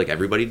 Like I feel like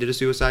everybody did a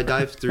suicide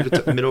dive through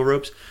the middle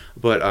ropes,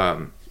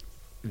 but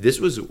this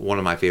was one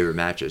of my favorite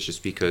matches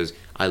just because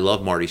I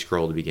love Marty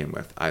Scurll to begin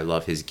with. I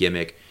love his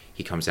gimmick.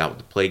 He comes out with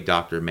the Plague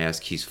Doctor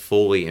mask. He's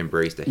fully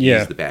embraced that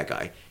he's the bad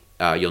guy.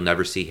 You'll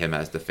never see him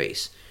as the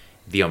face.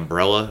 The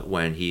umbrella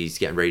when he's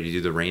getting ready to do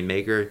the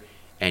Rainmaker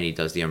and he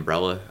does the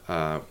umbrella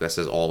that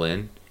says All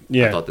In.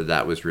 Yeah. I thought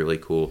that was really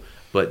cool.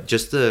 But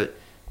just the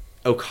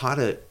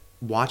Okada,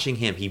 watching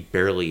him, he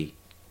barely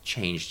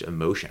changed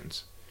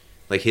emotions.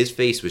 Like his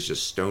face was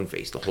just stone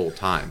faced the whole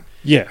time.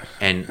 Yeah.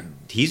 And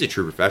he's a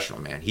true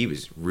professional, man. He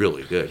was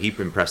really good. He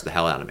impressed the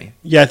hell out of me.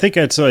 Yeah, I think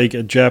that's like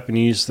a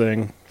Japanese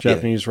thing,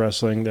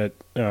 wrestling that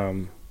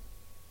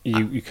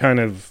you kind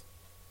of,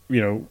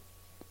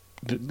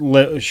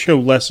 show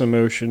less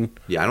emotion.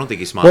 Yeah, I don't think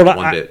he smiled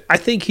one bit. I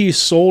think he's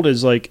sold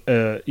as like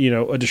a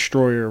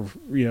destroyer.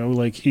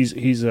 Like he's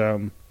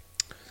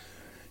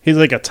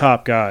like a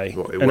top guy.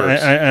 Well, it and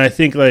works. I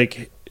think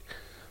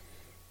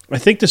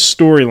the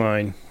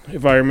storyline,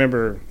 if I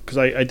remember, because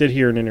I did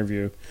hear an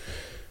interview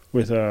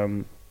with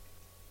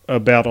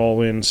about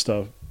All In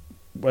stuff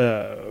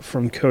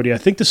from Cody. I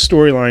think the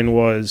storyline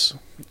was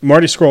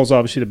Marty Scurll's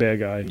obviously the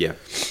bad guy. Yeah,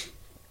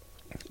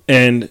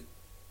 and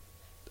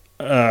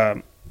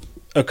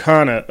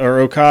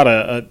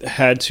Okada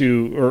had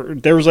to, or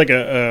there was like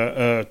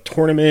a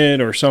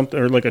tournament or something,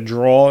 or like a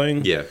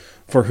drawing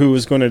for who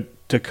was going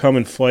to come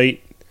and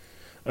fight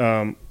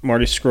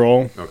Marty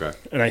Scurll. Okay.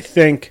 And I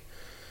think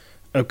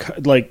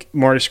like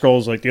Marty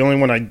Scurll's like the only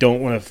one I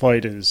don't want to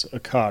fight is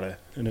Okada,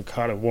 and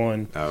Okada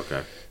won. Oh,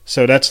 okay.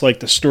 So that's like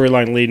the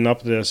storyline leading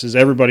up to this is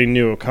everybody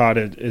knew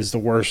Okada is the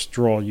worst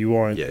draw you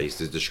want. Yeah, he's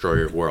the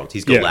destroyer of worlds.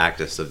 He's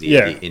Galactus of the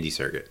indie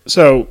circuit.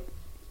 So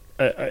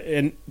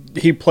and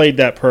he played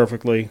that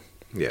perfectly.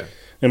 Yeah.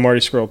 And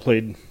Marty Scurll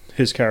played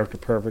his character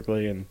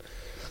perfectly, and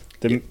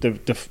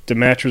the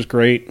match was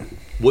great.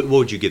 What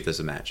would you give this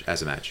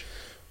as a match?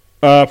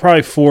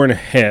 Probably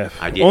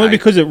 4.5. Only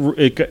because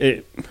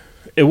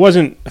it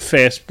wasn't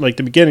fast. Like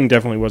the beginning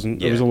definitely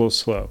wasn't. Yeah. It was a little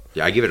slow.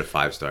 Yeah, I give it a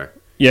 5-star.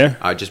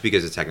 Yeah. Just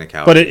because of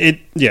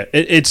technicality. But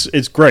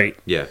it's great.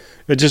 Yeah.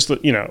 It just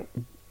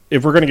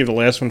if we're going to give the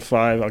last one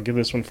 5, I'll give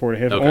this one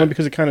 4.5. Okay. Only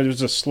because it kind of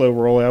was a slow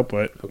rollout.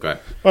 But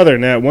other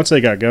than that, once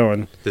they got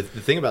going, the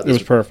thing about this, it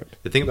was perfect.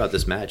 The thing about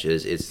this match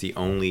is it's the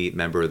only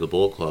member of the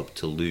Bullet Club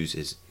to lose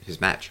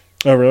his match.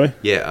 Oh, really?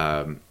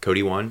 Yeah.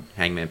 Cody won.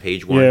 Hangman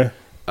Page won.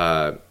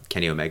 Yeah.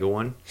 Kenny Omega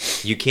won.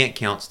 You can't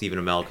count Stephen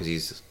Amell because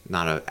he's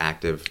not an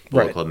active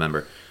Bullet Club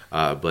member.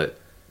 But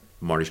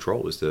Marty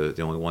Scurll was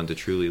the only one to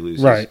truly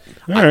lose. Right.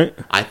 All right.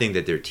 I think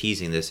that they're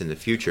teasing this in the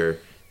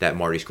future that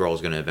Marty Scurll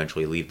is going to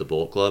eventually leave the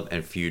Bullet Club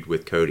and feud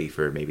with Cody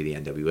for maybe the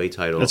NWA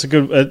title. That's a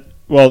good.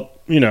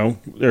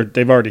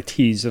 They've already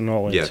teased and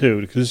all that too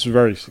because this is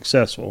very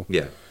successful.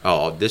 Yeah.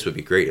 Oh, this would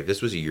be great if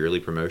this was a yearly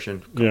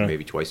promotion,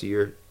 maybe twice a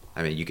year.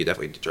 I mean, you could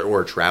definitely,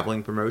 or a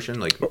traveling promotion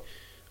like.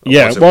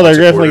 Yeah, well, they're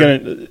definitely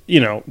going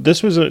to.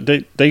 This was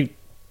they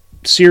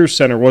Sears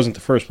Center wasn't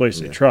the first place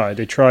they tried.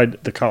 They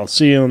tried the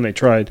Coliseum. They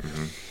tried.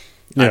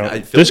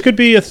 Mm-hmm. This could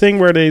be a thing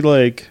where they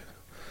like.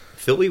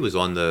 Philly was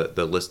on the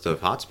list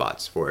of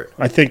hotspots for it.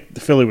 I think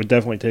the Philly would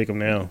definitely take them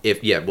now. The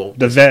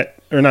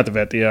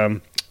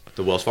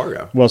Wells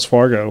Fargo. Wells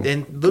Fargo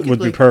would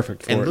be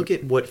perfect for it. And look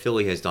at what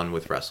Philly has done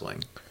with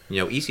wrestling.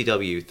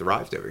 ECW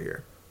thrived over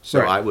here, so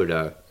I would.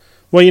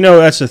 Well,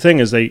 that's the thing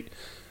is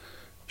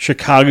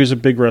Chicago's a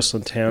big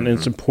wrestling town, and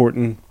it's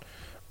important.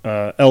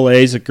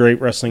 L.A. is a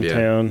great wrestling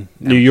town.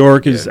 New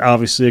York is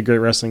obviously a great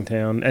wrestling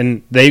town,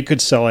 and they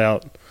could sell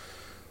out.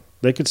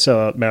 They could sell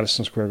out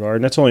Madison Square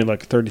Garden. That's only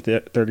like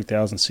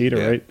 30,000 seater,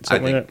 right?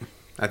 Something like that.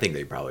 I think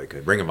they probably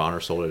could. Ring of Honor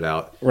sold it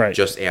out. Right.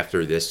 Just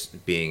after this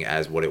being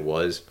as what it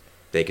was,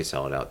 they could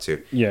sell it out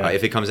too. Yeah.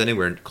 If it comes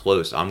anywhere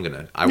close, I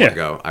would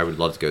go. I would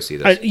love to go see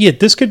this.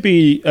 This could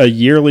be a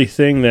yearly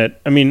thing that,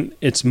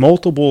 it's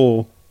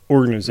multiple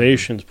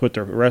organizations put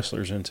their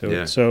wrestlers into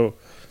it. So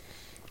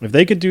if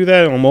they could do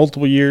that on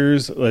multiple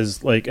years,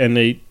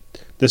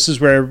 this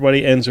is where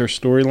everybody ends their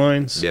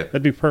storylines. Yeah,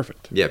 that'd be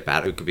perfect. Yeah,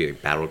 it could be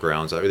like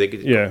Battlegrounds. Or they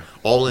could.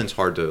 All In's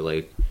hard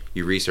to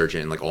you research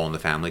it and All in the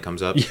Family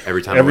comes up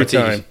every time.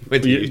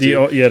 The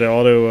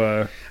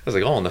auto. I was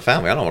like, All in the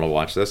Family. I don't want to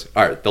watch this.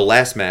 All right, the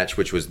last match,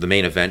 which was the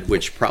main event,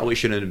 which probably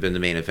shouldn't have been the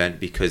main event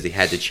because they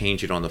had to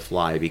change it on the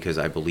fly because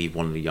I believe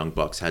one of the Young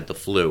Bucks had the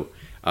flu.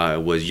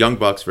 was Young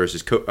Bucks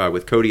versus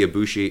with Kota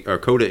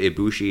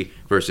Ibushi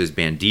versus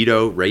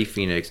Bandito, Rey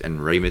Fenix,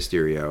 and Rey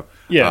Mysterio.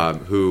 Yeah.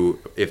 Who,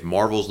 if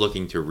Marvel's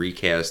looking to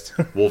recast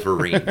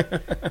Wolverine,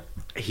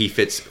 he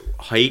fits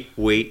height,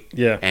 weight,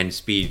 and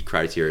speed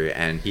criteria,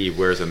 and he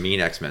wears a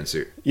mean X-Men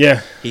suit.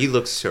 Yeah. He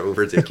looks so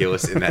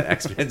ridiculous in that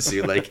X-Men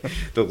suit, like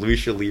the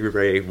Lucha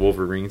Libre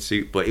Wolverine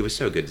suit. But it was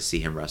so good to see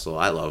him wrestle.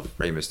 I love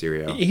Rey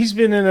Mysterio. He's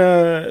been in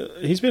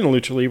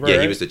Lucha Libre. Yeah,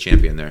 right? he was the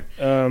champion there.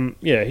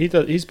 Yeah,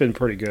 he's been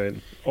pretty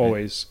good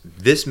always.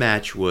 This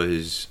match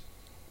was,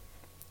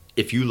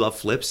 if you love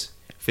flips,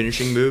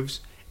 finishing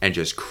moves, and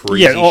just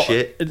crazy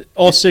shit.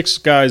 All 6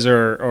 guys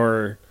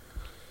are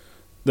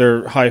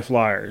they're high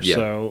flyers. Yeah.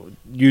 So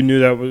you knew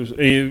that was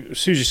as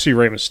soon as you see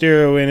Rey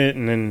Mysterio in it,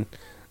 and then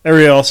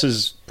everybody else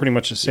is pretty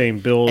much the same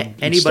build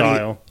and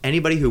style.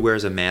 Anybody who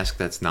wears a mask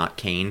that's not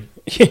Kane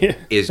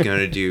is going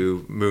to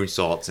do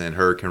moonsaults and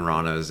Hurricane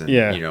Ranas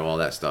and all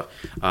that stuff.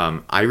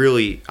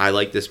 I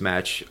like this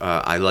match.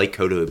 I like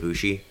Kota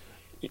Ibushi.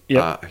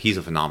 Yep. He's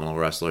a phenomenal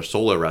wrestler,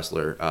 solo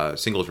wrestler,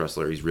 singles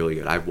wrestler. He's really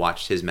good. I've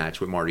watched his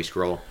match with Marty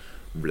Scurll.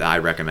 I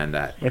recommend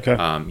that. Okay.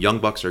 Young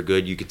Bucks are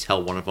good. You could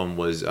tell one of them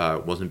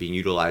wasn't being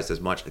utilized as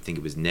much. I think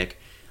it was Nick.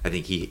 I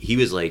think he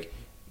was like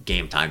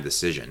game time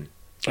decision.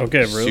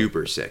 Okay, really?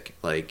 Super sick.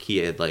 Like he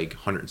had like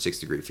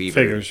 106-degree fever.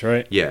 Figures,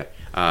 right? Yeah.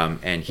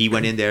 And he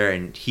went in there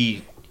and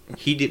he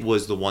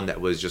was the one that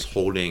was just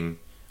holding.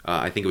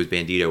 I think it was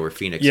Bandito or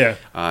Phoenix. Yeah.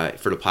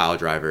 For the pile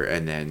driver,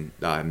 and then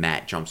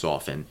Matt jumps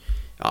off and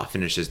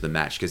finishes the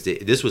match because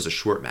this was a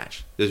short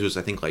match. This was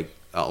I think like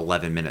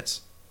 11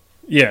 minutes.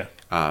 Yeah.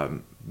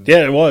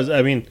 Yeah, it was.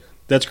 I mean,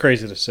 that's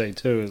crazy to say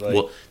too. Like,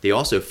 well, they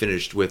also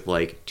finished with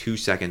like 2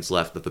 seconds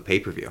left of the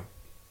pay-per-view.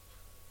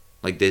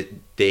 Like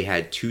they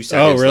had 2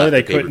 seconds left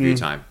of pay-per-view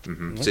time.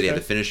 Mm-hmm. Okay. So they had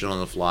to finish it on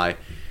the fly.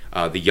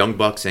 The Young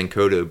Bucks and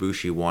Kota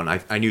Ibushi won.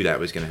 I knew that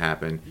was going to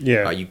happen.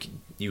 Yeah.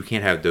 You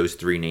can't have those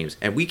 3 names.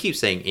 And we keep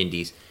saying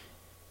indies.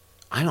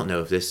 I don't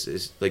know if this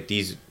is like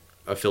these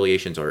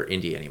affiliations are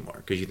indie anymore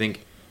because you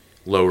think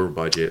lower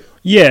budget.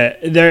 Yeah,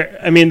 they're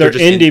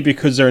indie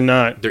because they're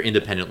not. They're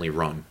independently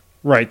run.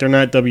 Right, they're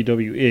not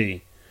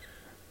WWE.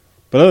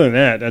 But other than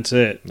that, that's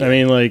it. Yeah. I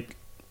mean, like,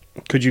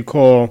 could you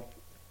call?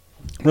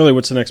 Really,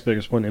 what's the next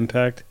biggest one?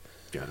 Impact.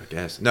 Yeah, I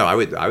guess. No, I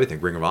would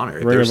think Ring of Honor.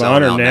 Ring of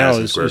Honor now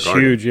is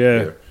huge.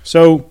 Yeah.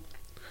 So,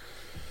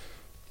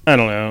 I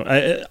don't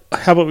know.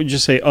 How about we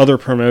just say other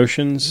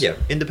promotions? Yeah,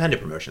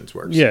 independent promotions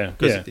works. Yeah,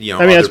 yeah.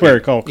 I mean, that's where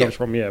it comes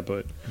from. Yeah,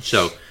 but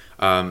so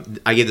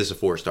I give this a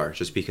 4-star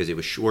just because it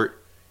was short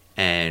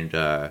and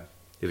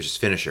it was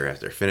just finisher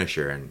after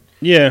finisher, and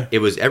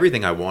it was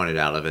everything I wanted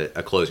out of it.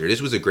 A closer.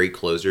 This was a great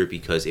closer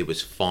because it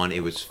was fun,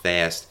 it was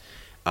fast,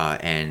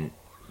 and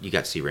you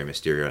got to see Rey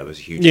Mysterio. That was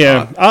a huge.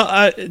 Yeah,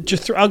 I'll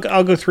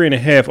go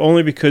 3.5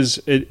 only because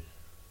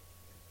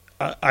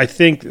I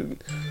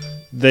think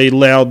they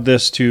allowed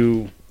this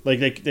to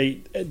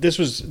this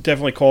was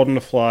definitely called on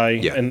the fly,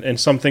 and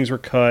some things were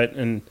cut,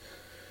 and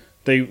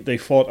they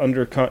fought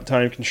under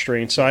time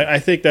constraints. So I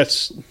think they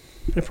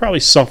probably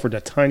suffered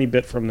a tiny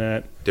bit from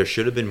that. There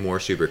should have been more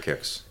super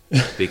kicks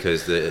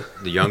because the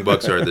Young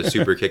Bucks are the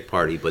super kick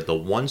party, but the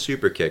one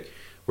super kick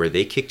where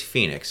they kicked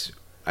Phoenix,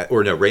 Rey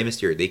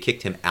Mysterio, they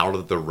kicked him out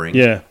of the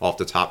ring off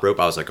the top rope.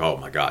 I was like, oh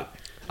my God.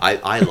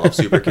 I love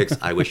super kicks.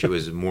 I wish it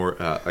was more,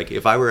 like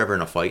if I were ever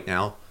in a fight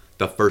now,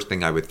 the first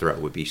thing I would throw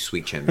would be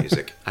Sweet Chin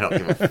music. I don't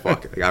give a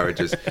fuck. Like, I would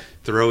just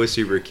throw a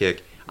super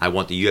kick. I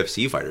want the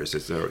UFC fighters to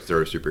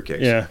throw super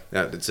kicks. Yeah.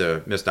 It's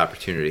a missed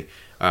opportunity.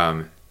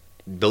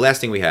 The last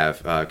thing we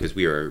have, because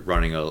we are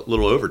running a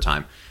little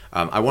overtime,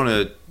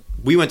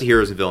 we went to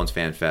Heroes and Villains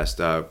Fan Fest.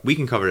 We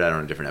can cover that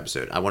on a different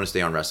episode. I want to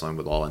stay on wrestling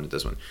with all into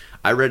this one.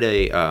 I read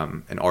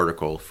an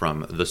article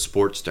from The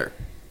Sportster.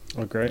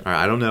 Oh, great. All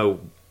right, I don't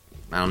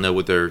know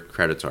what their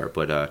credits are,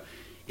 but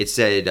it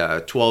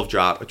said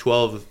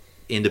 12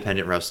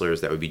 independent wrestlers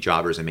that would be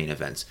jobbers and main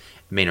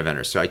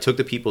eventers. So I took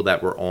the people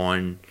that were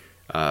on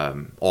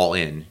All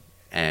In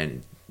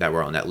and that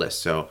were on that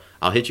list. So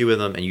I'll hit you with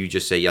them, and you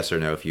just say yes or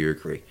no if you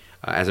agree.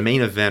 As a main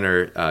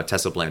eventer,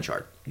 Tessa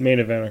Blanchard. Main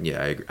eventer.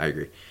 Yeah, I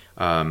agree.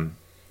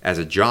 As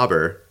a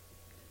jobber,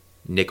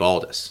 Nick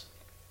Aldis.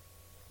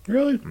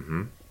 Really?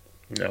 Mm-hmm.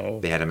 No.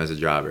 They had him as a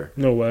jobber.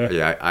 No way.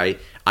 Yeah,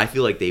 I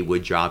feel like they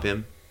would job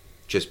him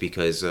just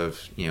because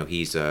of,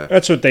 he's a...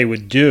 That's what they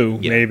would do,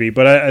 maybe.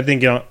 But I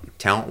think...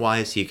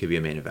 talent-wise, he could be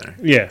a main eventer.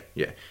 Yeah.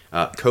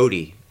 Yeah.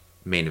 Cody,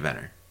 main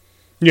eventer.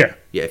 Yeah.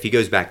 Yeah, if he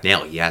goes back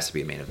now, he has to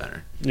be a main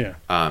eventer.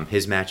 Yeah.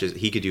 His matches,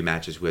 he could do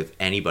matches with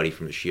anybody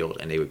from the Shield,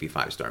 and they would be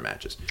 5-star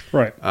matches.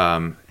 Right.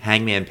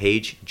 Hangman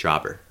Page,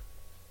 jobber.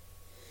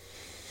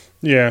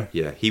 Yeah.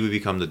 Yeah, he would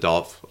become the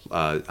Dolph,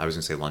 I was going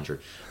to say Lunger,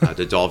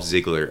 the Dolph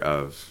Ziggler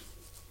of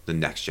the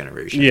next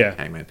generation. Yeah.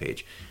 Hangman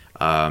Page.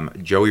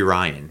 Joey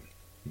Ryan,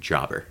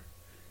 jobber.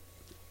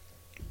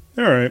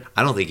 All right.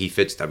 I don't think he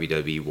fits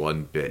WWE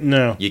one bit.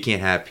 No. You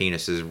can't have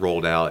penises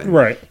rolled out and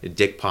right.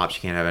 Dick pops.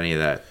 You can't have any of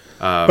that.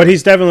 But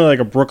he's definitely like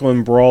a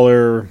Brooklyn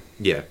brawler.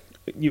 Yeah.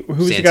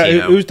 Who's Santino. The guy?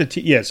 Who's the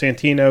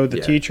Santino,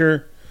 the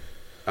teacher?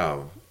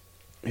 Oh.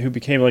 Who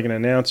became like an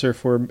announcer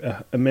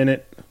for a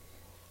minute.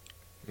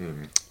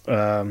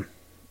 Mm-hmm.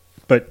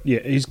 But yeah,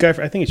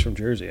 I think he's from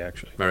Jersey,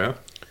 actually. Oh, yeah?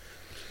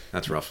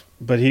 That's rough.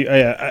 But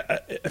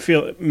I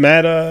feel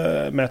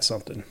Matt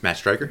something. Matt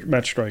Striker?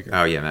 Matt Striker.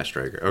 Oh, yeah, Matt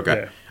Striker.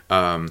 Okay.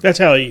 Yeah. That's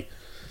how he,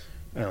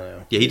 I don't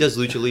know. Yeah, he does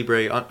Lucha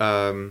Libre,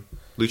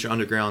 Lucha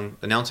Underground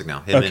announcing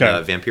now. Him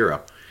and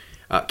Vampiro.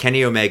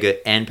 Kenny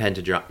Omega and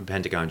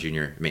Pentagon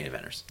Jr. main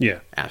eventers. Yeah.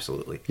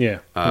 Absolutely. Yeah,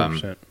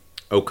 100%.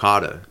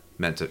 Okada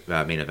main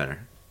eventer.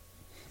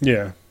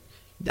 Yeah.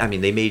 I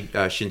mean, they made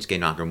Shinsuke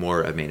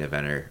Nakamura a main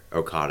eventer.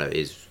 Okada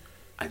is,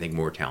 I think,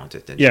 more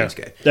talented than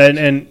Shinsuke.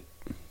 And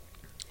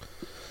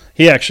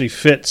he actually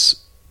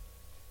fits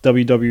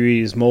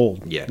WWE's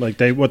mold. Yeah. Like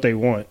what they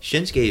want.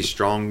 Shinsuke is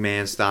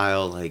strongman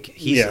style. Like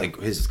he's like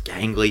his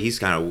gangly. He's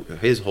kind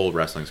of his whole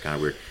wrestling's kind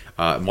of weird.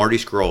 Marty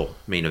Scurll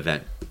main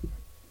event.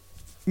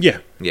 Yeah.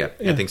 Yeah,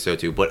 I think so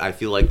too. But I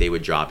feel like they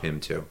would drop him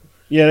too.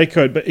 Yeah, they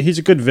could. But he's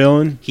a good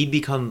villain. He'd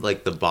become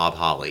like the Bob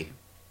Holly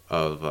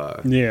of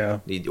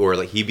or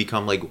like he'd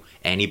become like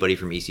anybody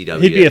from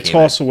ECW. He'd be a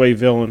toss away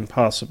villain,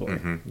 possibly.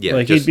 Mm-hmm. Yeah,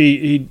 like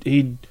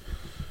he'd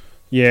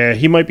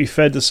he might be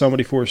fed to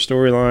somebody for a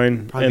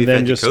storyline and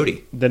then just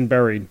Cody. Then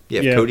buried.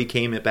 Yeah, if Cody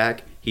came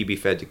back, he'd be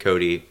fed to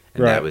Cody,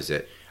 and that was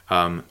it.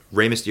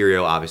 Rey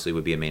Mysterio obviously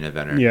would be a main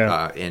eventer.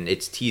 Yeah, and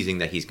it's teasing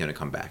that he's going to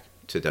come back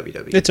to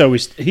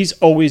WWE. He's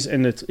always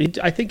in it.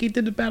 I think he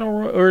did the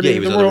he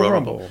was on the Royal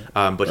Rumble.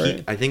 But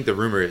right. I think the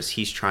rumor is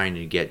he's trying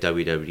to get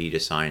WWE to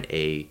sign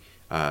a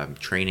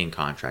training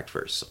contract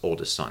for his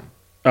oldest son.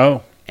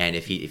 Oh, and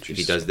if he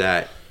does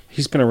that,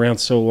 he's been around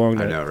so long.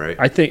 I know, right?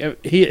 I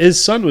think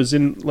his son was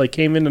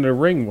came into the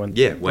ring one.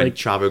 Yeah, when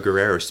Chavo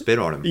Guerrero spit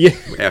on him. Yeah.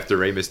 After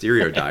Rey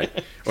Mysterio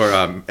died,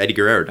 or Eddie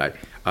Guerrero died.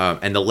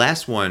 And the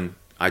last one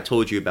I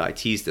told you about, I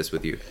teased this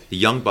with you. The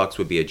Young Bucks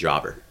would be a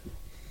jobber.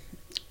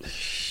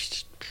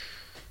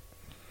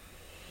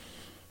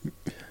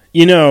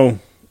 You know,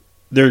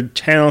 they're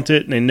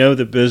talented and they know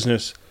the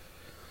business,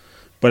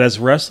 but as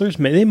wrestlers,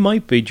 they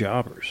might be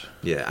jobbers.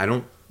 Yeah, I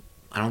don't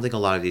think a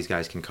lot of these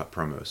guys can cut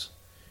promos,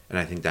 and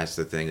I think that's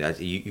the thing. That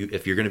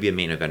if you're going to be a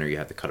main eventer, you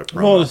have to cut a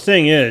promo. Well, the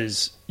thing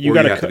is, you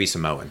have to be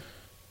Samoan.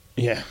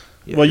 Yeah.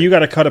 Well, you got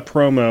to cut a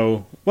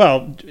promo.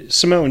 Well,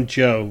 Samoan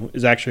Joe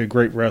is actually a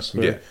great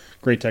wrestler,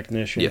 great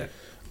technician. Yeah.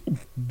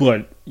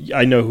 But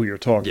I know who you're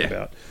talking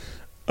about.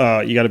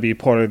 You got to be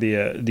part of the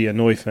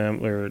Inouye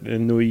family or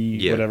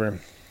Inouye whatever.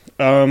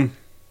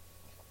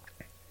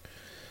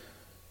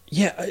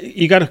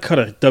 You got to cut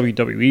a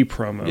WWE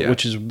promo,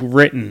 which is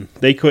written.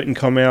 They couldn't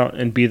come out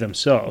and be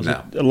themselves.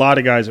 No. A lot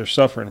of guys are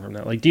suffering from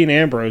that. Like Dean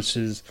Ambrose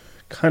is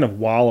kind of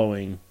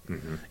wallowing,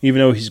 even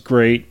though he's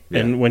great,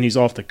 and when he's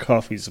off the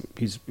cuff, he's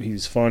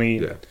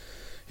funny,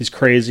 he's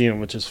crazy, and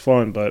which is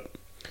fun. But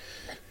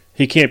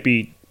he can't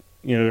be.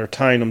 They're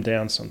tying him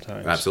down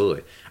sometimes.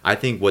 Absolutely. I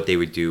think what they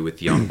would do with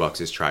the Young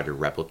Bucks is try to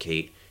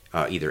replicate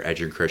either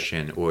Edge and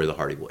Christian or the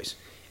Hardy Boys.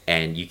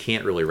 And you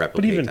can't really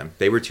replicate them.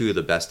 They were two of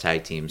the best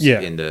tag teams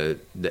in the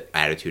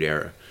Attitude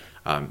Era.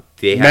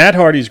 Matt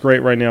Hardy's great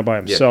right now by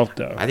himself,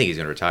 though. I think he's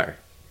going to retire.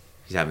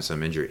 He's having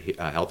some injury,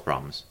 health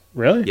problems.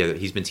 Really? Yeah,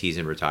 he's been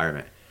teasing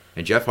retirement.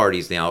 And Jeff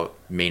Hardy's now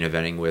main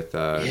eventing with...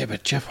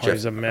 but Jeff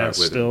Hardy's a mess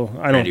still.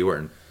 Randy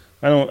Orton.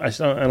 I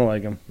don't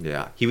like him.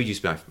 Yeah, he would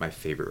used to be my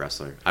favorite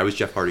wrestler. I was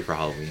Jeff Hardy for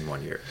Halloween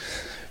one year.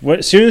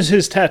 As soon as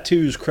his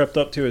tattoos crept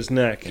up to his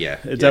neck,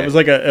 that was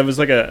like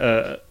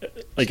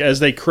as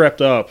they crept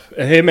up,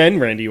 him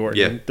and Randy Orton.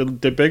 Yeah.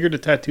 The bigger the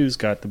tattoos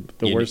got,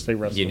 the worse they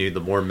wrestled. You knew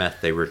the more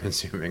meth they were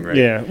consuming, right?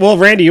 Yeah. Well,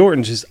 Randy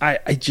Orton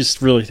I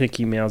just really think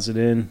he mails it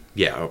in.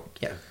 Yeah. Oh,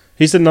 yeah.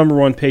 He's the number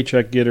one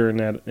paycheck getter in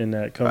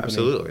that company.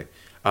 Absolutely.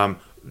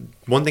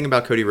 One thing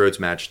about Cody Rhodes'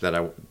 match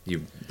that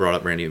you brought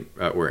up, Randy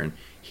Orton.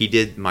 He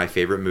did my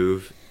favorite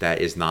move that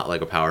is not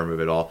like a power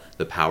move at all,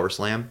 the power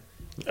slam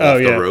off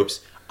the ropes.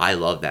 I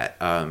love that.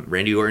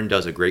 Randy Orton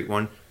does a great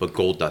one, but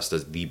Goldust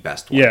does the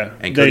best one. Yeah,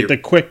 and the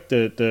quick,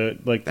 the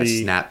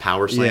snap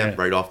power slam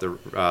right off the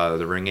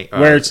ring.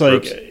 Where it's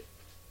ropes. like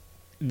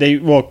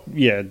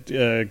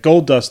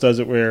Goldust does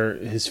it where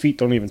his feet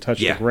don't even touch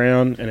the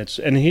ground,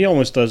 and he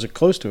almost does it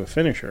close to a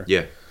finisher.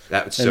 Yeah.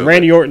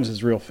 Randy Orton's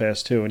is real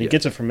fast too, and he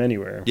gets it from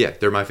anywhere. Yeah,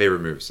 they're my favorite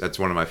moves. That's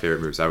one of my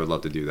favorite moves. I would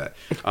love to do that.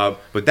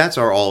 But that's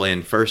our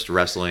all-in first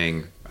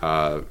wrestling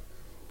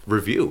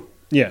review.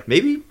 Yeah,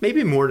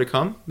 maybe more to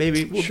come.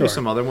 Maybe we'll do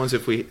some other ones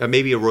if we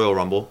maybe a Royal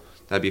Rumble.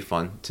 That'd be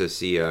fun to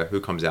see who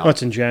comes out. Oh,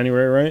 it's in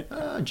January,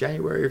 right?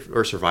 January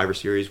or Survivor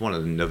Series, one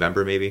of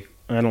November maybe.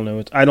 I don't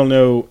know. I don't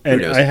know.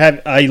 And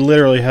I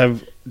literally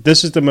have.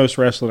 This is the most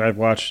wrestling I've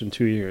watched in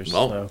 2 years.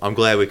 Well, so. I'm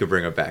glad we could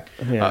bring it back.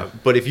 Yeah.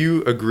 But if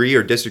you agree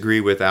or disagree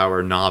with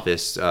our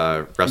novice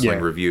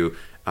wrestling review,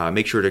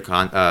 make sure to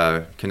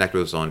connect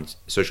with us on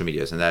social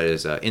medias. And that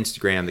is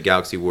Instagram, The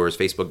Galaxy Wars,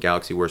 Facebook,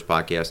 Galaxy Wars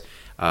Podcast.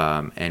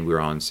 And we're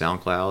on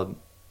SoundCloud,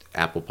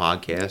 Apple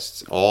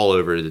Podcasts, all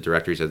over the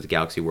directories of The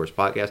Galaxy Wars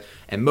Podcast.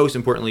 And most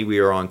importantly, we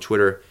are on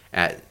Twitter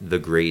at The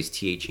Grays,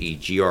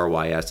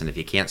 TheGrys. And if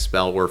you can't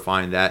spell or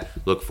find that,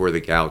 look for The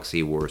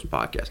Galaxy Wars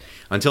Podcast.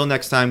 Until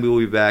next time, we will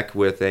be back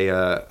with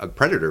a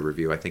Predator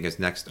review. I think is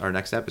our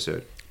next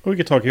episode. We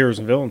could talk heroes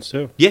and villains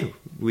too. Yeah,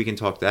 we can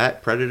talk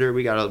that. Predator,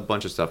 we got a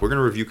bunch of stuff. We're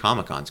gonna review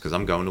Comic Cons because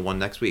I'm going to one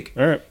next week.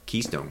 All right.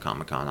 Keystone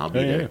Comic Con. I'll be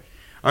there. Yeah.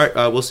 All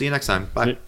right. We'll see you next time. Bye.